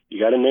something, you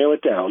got to nail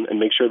it down and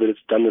make sure that it's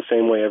done the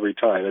same way every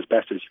time as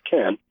best as you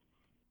can,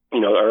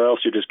 or else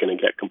you're just going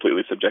to get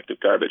completely subjective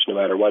garbage no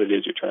matter what it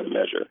is you're trying to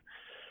measure.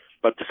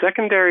 But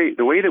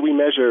the way that we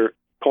measure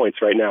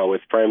points right now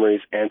with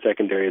primaries and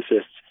secondary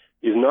assists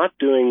is not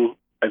doing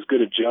as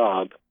good a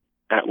job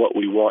at what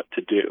we want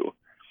to do.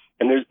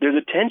 And there's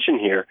a tension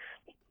here,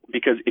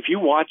 because if you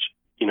watch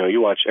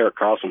Erik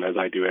Karlsson, as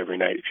I do every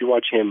night, if you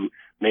watch him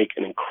make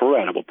an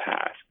incredible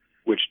pass,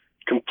 which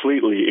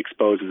completely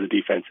exposes the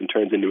defense and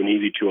turns into an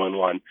easy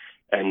 2-on-1,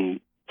 and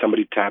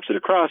somebody taps it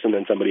across and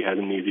then somebody has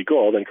an easy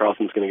goal, then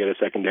Karlsson's going to get a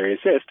secondary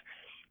assist.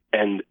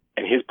 And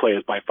his play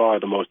is by far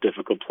the most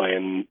difficult play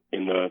in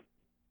the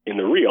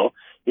reel.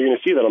 You're going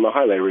to see that on the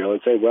highlight reel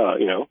and say, well,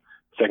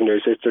 secondary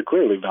assists are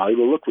clearly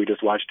valuable. Look, we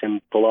just watched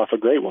him pull off a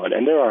great one.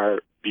 And there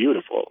are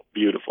beautiful,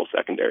 beautiful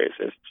secondary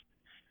assists,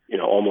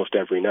 almost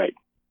every night.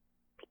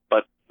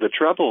 But the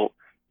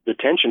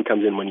tension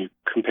comes in when you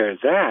compare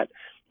that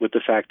with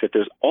the fact that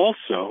there's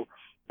also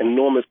an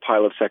enormous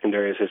pile of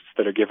secondary assists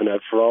that are given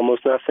out for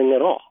almost nothing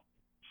at all,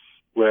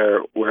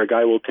 where a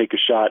guy will take a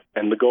shot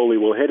and the goalie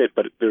will hit it,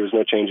 but there is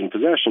no change in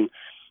possession,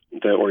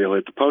 or he'll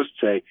hit the post,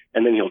 say,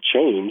 and then he'll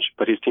change,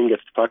 but his team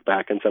gets the puck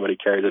back and somebody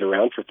carries it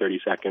around for 30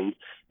 seconds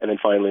and then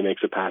finally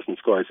makes a pass and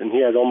scores. And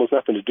he has almost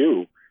nothing to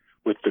do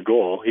with the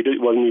goal. He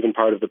wasn't even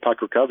part of the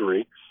puck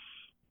recovery,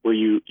 where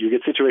you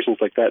get situations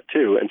like that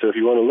too. And so if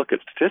you want to look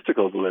at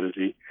statistical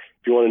validity,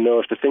 if you want to know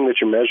if the thing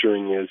that you're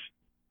measuring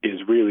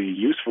is really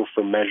useful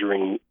for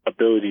measuring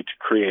ability to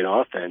create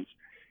offense,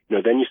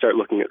 then you start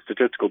looking at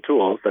statistical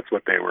tools. That's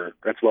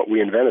what we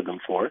invented them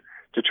for,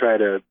 to try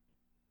to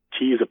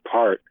tease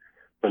apart,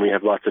 when we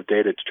have lots of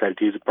data, to try to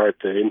tease apart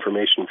the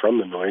information from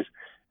the noise.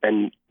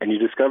 And you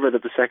discover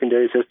that the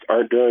secondary assists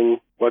aren't doing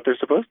what they're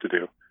supposed to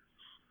do.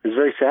 It's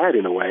very sad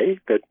in a way,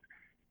 but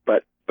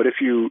if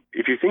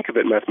you think of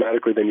it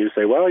mathematically, then you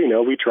say, well,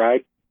 we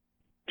tried.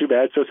 Too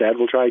bad, so sad.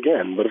 We'll try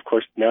again. But of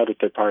course, now that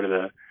they're part of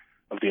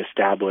the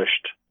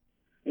established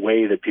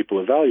way that people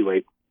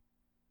evaluate,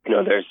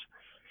 there's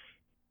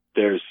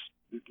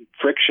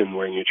friction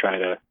when you try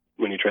to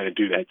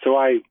do that. So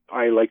I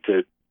like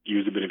to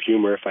use a bit of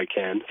humor if I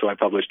can. So I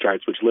publish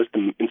charts which list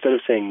them, instead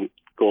of saying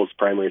goals,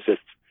 primary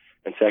assists,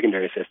 and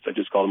secondary assists, I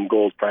just call them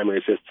goals, primary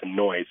assists, and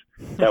noise.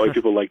 That way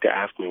people like to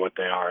ask me what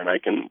they are, and I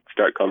can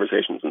start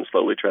conversations and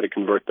slowly try to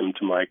convert them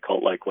to my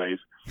cult-like ways.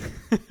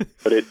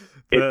 But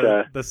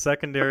the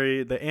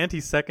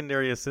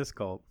anti-secondary assist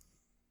cult.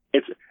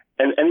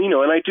 And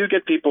I do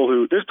get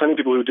there's plenty of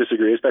people who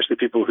disagree, especially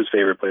people whose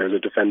favorite players are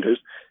defenders.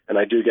 And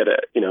I do get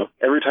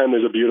every time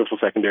there's a beautiful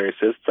secondary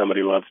assist,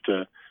 somebody loves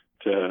to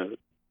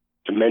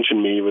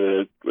mention me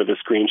with a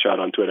screenshot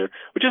on Twitter,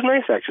 which is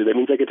nice, actually. That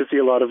means I get to see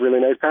a lot of really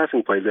nice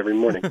passing plays every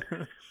morning.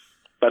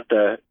 But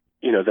the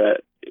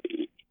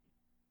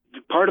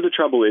part of the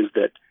trouble is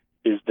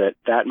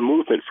that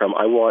movement from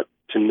I want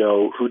to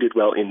know who did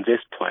well in this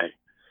play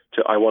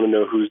to I want to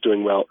know who's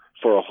doing well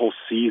for a whole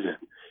season.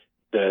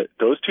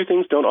 Those two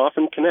things don't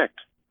often connect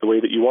the way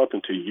that you want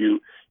them to.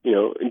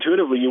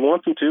 Intuitively you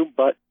want them to,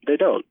 but they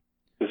don't.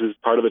 This is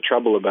part of the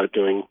trouble about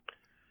doing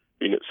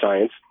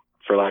science,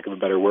 for lack of a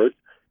better word.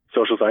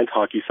 Social science,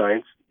 hockey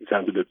science. It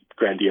sounds a bit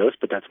grandiose,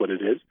 but that's what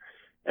it is.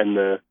 And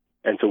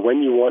so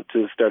when you want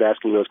to start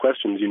asking those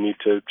questions, you need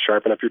to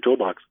sharpen up your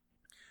toolbox.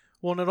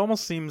 Well, and it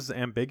almost seems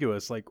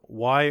ambiguous. Like,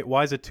 why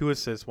is it 2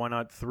 assists? Why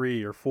not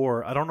 3 or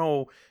 4? I don't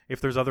know if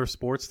there's other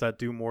sports that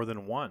do more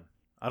than 1.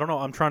 I don't know.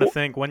 I'm trying to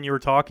think. When you were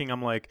talking,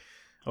 I'm like,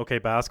 okay,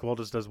 basketball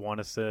just does 1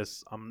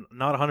 assist. I'm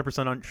not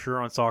 100% sure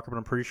on soccer, but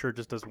I'm pretty sure it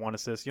just does 1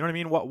 assist. You know what I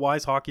mean? Why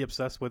is hockey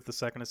obsessed with the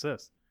second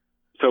assist?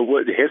 So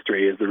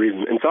history is the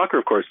reason. In soccer,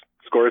 of course,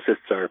 score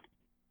assists are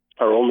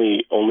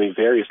only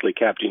variously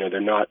kept.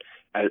 They're not,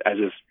 as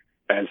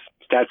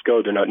stats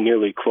go, they're not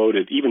nearly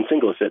quoted. Even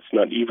single assists,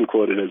 not even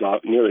quoted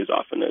nearly as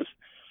often as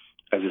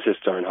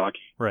assists are in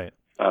hockey. Right.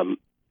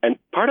 And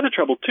part of the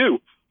trouble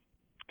too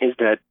is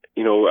that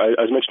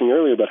I was mentioning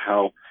earlier about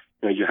how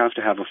you have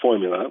to have a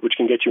formula, which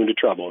can get you into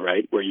trouble,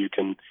 right? Where you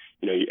can,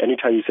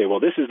 anytime you say, well,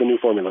 this is the new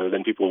formula,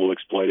 then people will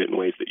exploit it in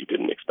ways that you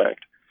didn't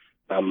expect.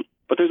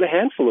 But there's a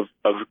handful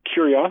of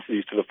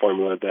curiosities to the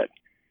formula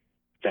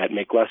that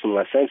make less and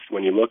less sense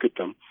when you look at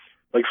them.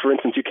 Like, for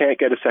instance, you can't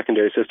get a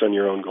secondary assist on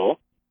your own goal.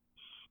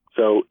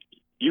 So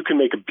you can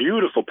make a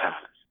beautiful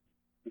pass,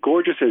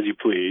 gorgeous as you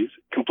please,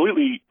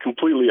 completely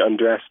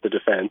undress the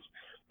defense.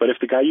 But if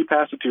the guy you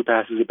pass it to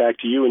passes it back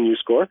to you and you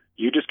score,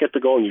 you just get the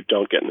goal and you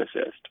don't get an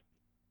assist.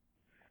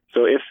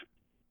 So if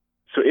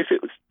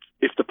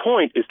the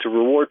point is to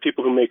reward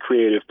people who make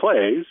creative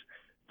plays,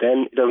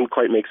 then it doesn't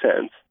quite make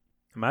sense.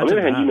 Imagine on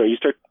the other hand, that. you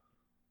start.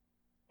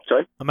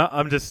 Sorry?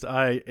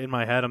 In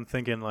my head, I'm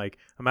thinking, like,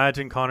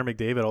 imagine Connor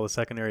McDavid, all the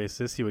secondary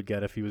assists he would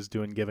get if he was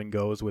doing give and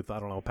goes with, I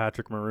don't know,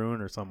 Patrick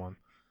Maroon or someone.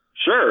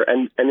 Sure,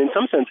 and in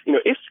some sense,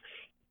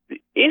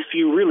 if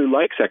you really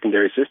like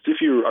secondary assists, if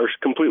you are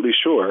completely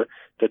sure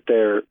that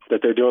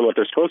they're doing what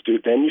they're supposed to,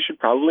 then you should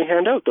probably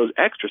hand out those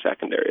extra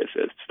secondary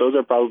assists.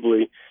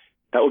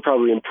 That would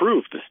probably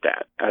improve the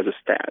stat as a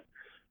stat,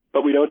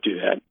 but we don't do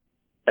that.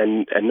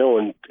 And no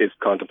one is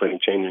contemplating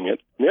changing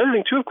it. And the other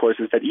thing, too, of course,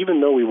 is that even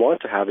though we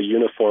want to have a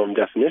uniform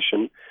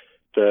definition,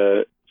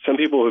 some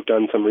people who've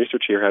done some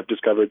research here have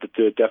discovered that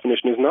the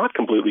definition is not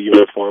completely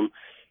uniform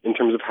in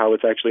terms of how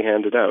it's actually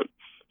handed out.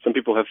 Some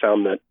people have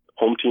found that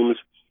home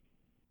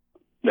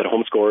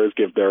scorers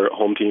give their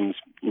home teams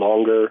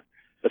longer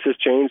assist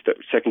chains, that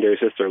secondary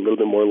assists are a little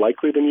bit more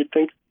likely than you'd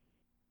think.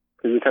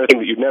 It's the kind of thing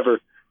that you'd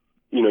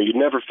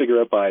never figure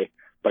out by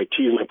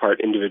teasing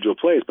apart individual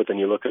plays, but then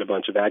you look at a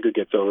bunch of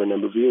aggregates over a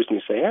number of years and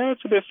you say,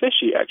 it's a bit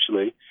fishy,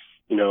 actually.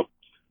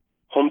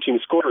 Home team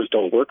scorers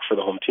don't work for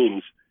the home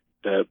teams,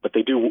 but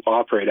they do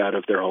operate out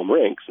of their home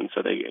rinks, and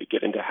so they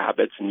get into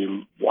habits, and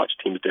you watch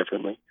teams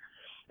differently.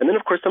 And then,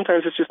 of course,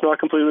 sometimes it's just not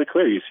completely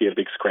clear. You see a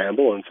big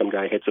scramble, and some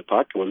guy hits a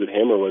puck. Was it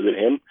him or was it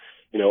him?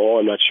 oh,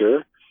 I'm not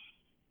sure,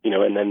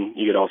 and then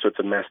you get all sorts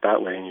of mess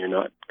that way, and you're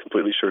not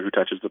completely sure who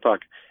touches the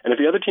puck. And if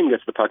the other team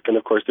gets the puck, then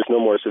of course there's no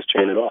more assist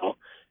chain at all,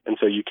 and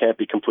so you can't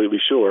be completely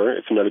sure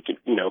if another team,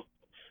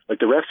 like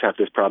the refs have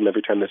this problem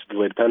every time there's a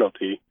delayed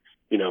penalty.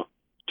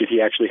 Did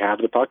he actually have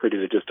the puck, or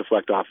did it just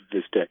deflect off of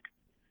his stick?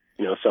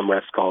 Some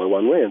refs call it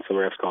one way and some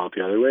refs call it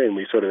the other way, and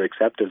we sort of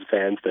accept as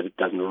fans that it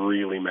doesn't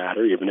really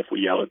matter, even if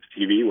we yell at the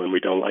TV when we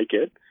don't like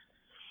it.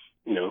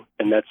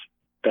 And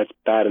that's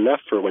bad enough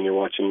for when you're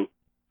watching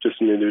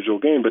just an individual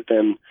game, but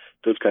then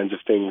those kinds of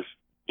things,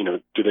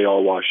 do they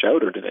all wash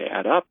out or do they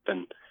add up?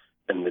 And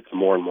it's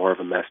more and more of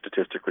a mess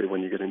statistically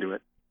when you get into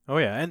it. Oh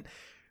yeah, and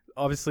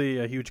obviously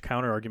a huge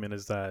counter argument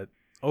is that,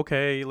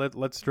 okay,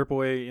 let's strip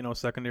away,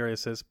 secondary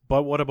assists,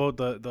 but what about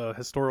the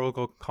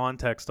historical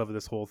context of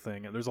this whole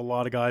thing? And there's a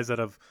lot of guys that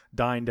have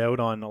dined out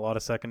on a lot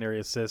of secondary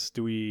assists.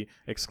 Do we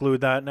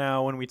exclude that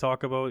now when we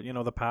talk about,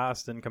 the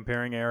past and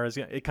comparing eras?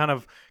 It kind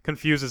of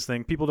confuses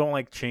things. People don't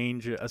like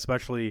change,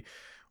 especially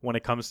when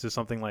it comes to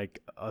something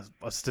like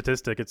a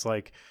statistic. It's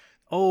like,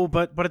 oh,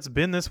 but it's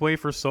been this way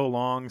for so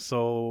long,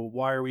 so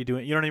why are we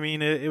doing? You know what I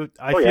mean?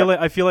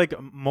 I feel like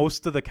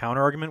most of the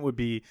counter argument would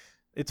be,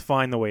 it's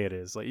fine the way it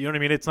is. Like, you know what I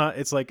mean? It's not.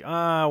 It's like,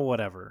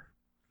 whatever.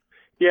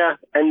 Yeah,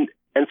 and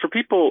for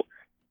people,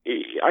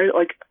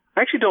 I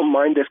actually don't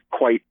mind this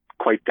quite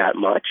that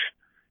much.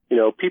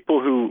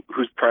 People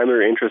whose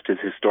primary interest is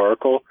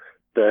historical.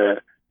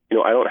 I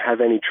don't have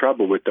any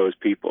trouble with those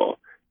people.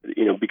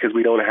 Because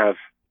we don't have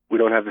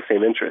the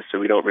same interests, so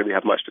we don't really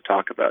have much to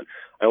talk about.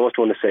 I almost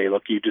want to say,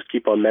 look, you just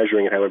keep on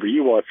measuring it however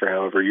you want for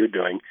however you're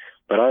doing.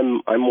 But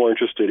I'm more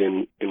interested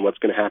in what's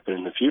going to happen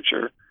in the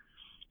future.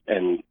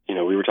 And,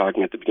 we were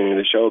talking at the beginning of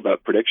the show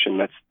about prediction.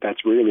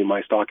 That's really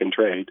my stock in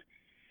trade.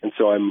 And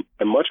so I'm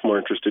much more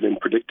interested in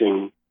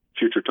predicting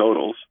future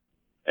totals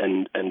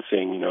and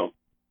seeing,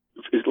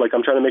 it's like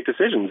I'm trying to make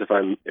decisions. If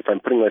I'm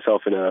putting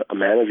myself in a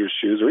manager's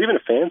shoes or even a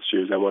fan's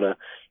shoes, I want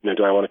to,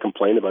 do I want to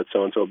complain about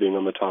so-and-so being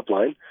on the top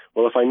line?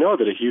 Well, if I know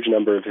that a huge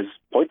number of his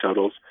point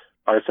totals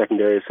are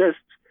secondary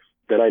assists,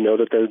 then I know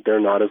that they're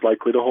not as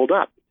likely to hold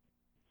up.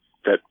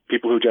 That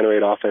people who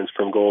generate offense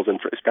from goals, and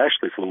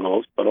especially from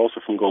goals, but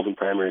also from goals and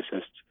primary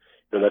assists,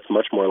 that's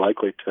much more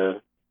likely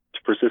to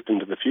persist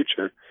into the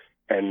future.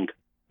 And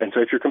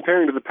so if you're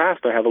comparing to the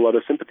past, I have a lot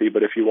of sympathy.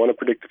 But if you want to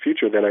predict the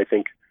future, then I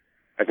think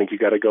you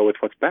got to go with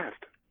what's best.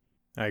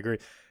 I agree.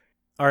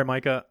 All right,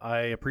 Micah, I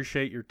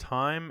appreciate your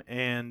time.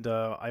 And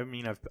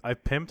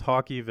I've pimped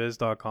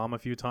hockeyviz.com a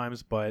few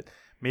times, but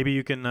maybe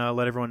you can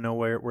let everyone know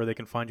where they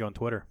can find you on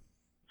Twitter.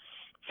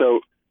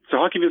 So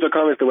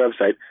hockeyviz.com is the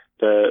website.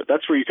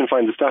 That's where you can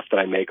find the stuff that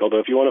I make. Although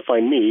if you want to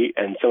find me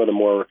and some of the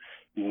more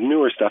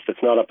newer stuff that's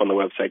not up on the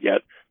website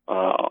yet,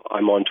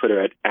 I'm on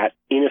Twitter at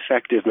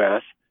ineffective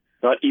math,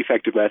 not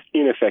effective math,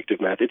 ineffective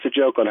math. It's a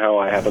joke on how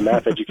I have a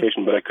math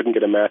education, but I couldn't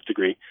get a math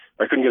degree,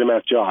 or I couldn't get a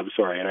math job,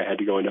 and I had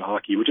to go into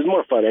hockey, which is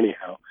more fun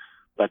anyhow.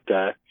 But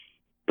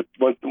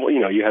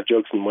you have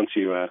jokes, and once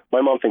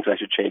my mom thinks I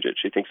should change it.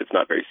 She thinks it's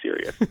not very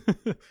serious.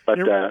 But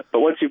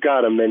once you've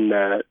got them,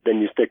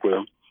 then you stick with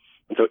them.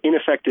 And so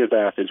ineffective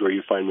math is where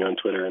you find me on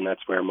Twitter, and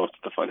that's where most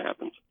of the fun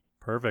happens.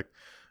 Perfect.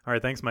 All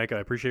right. Thanks, Micah. I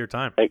appreciate your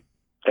time.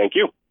 Thank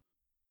you.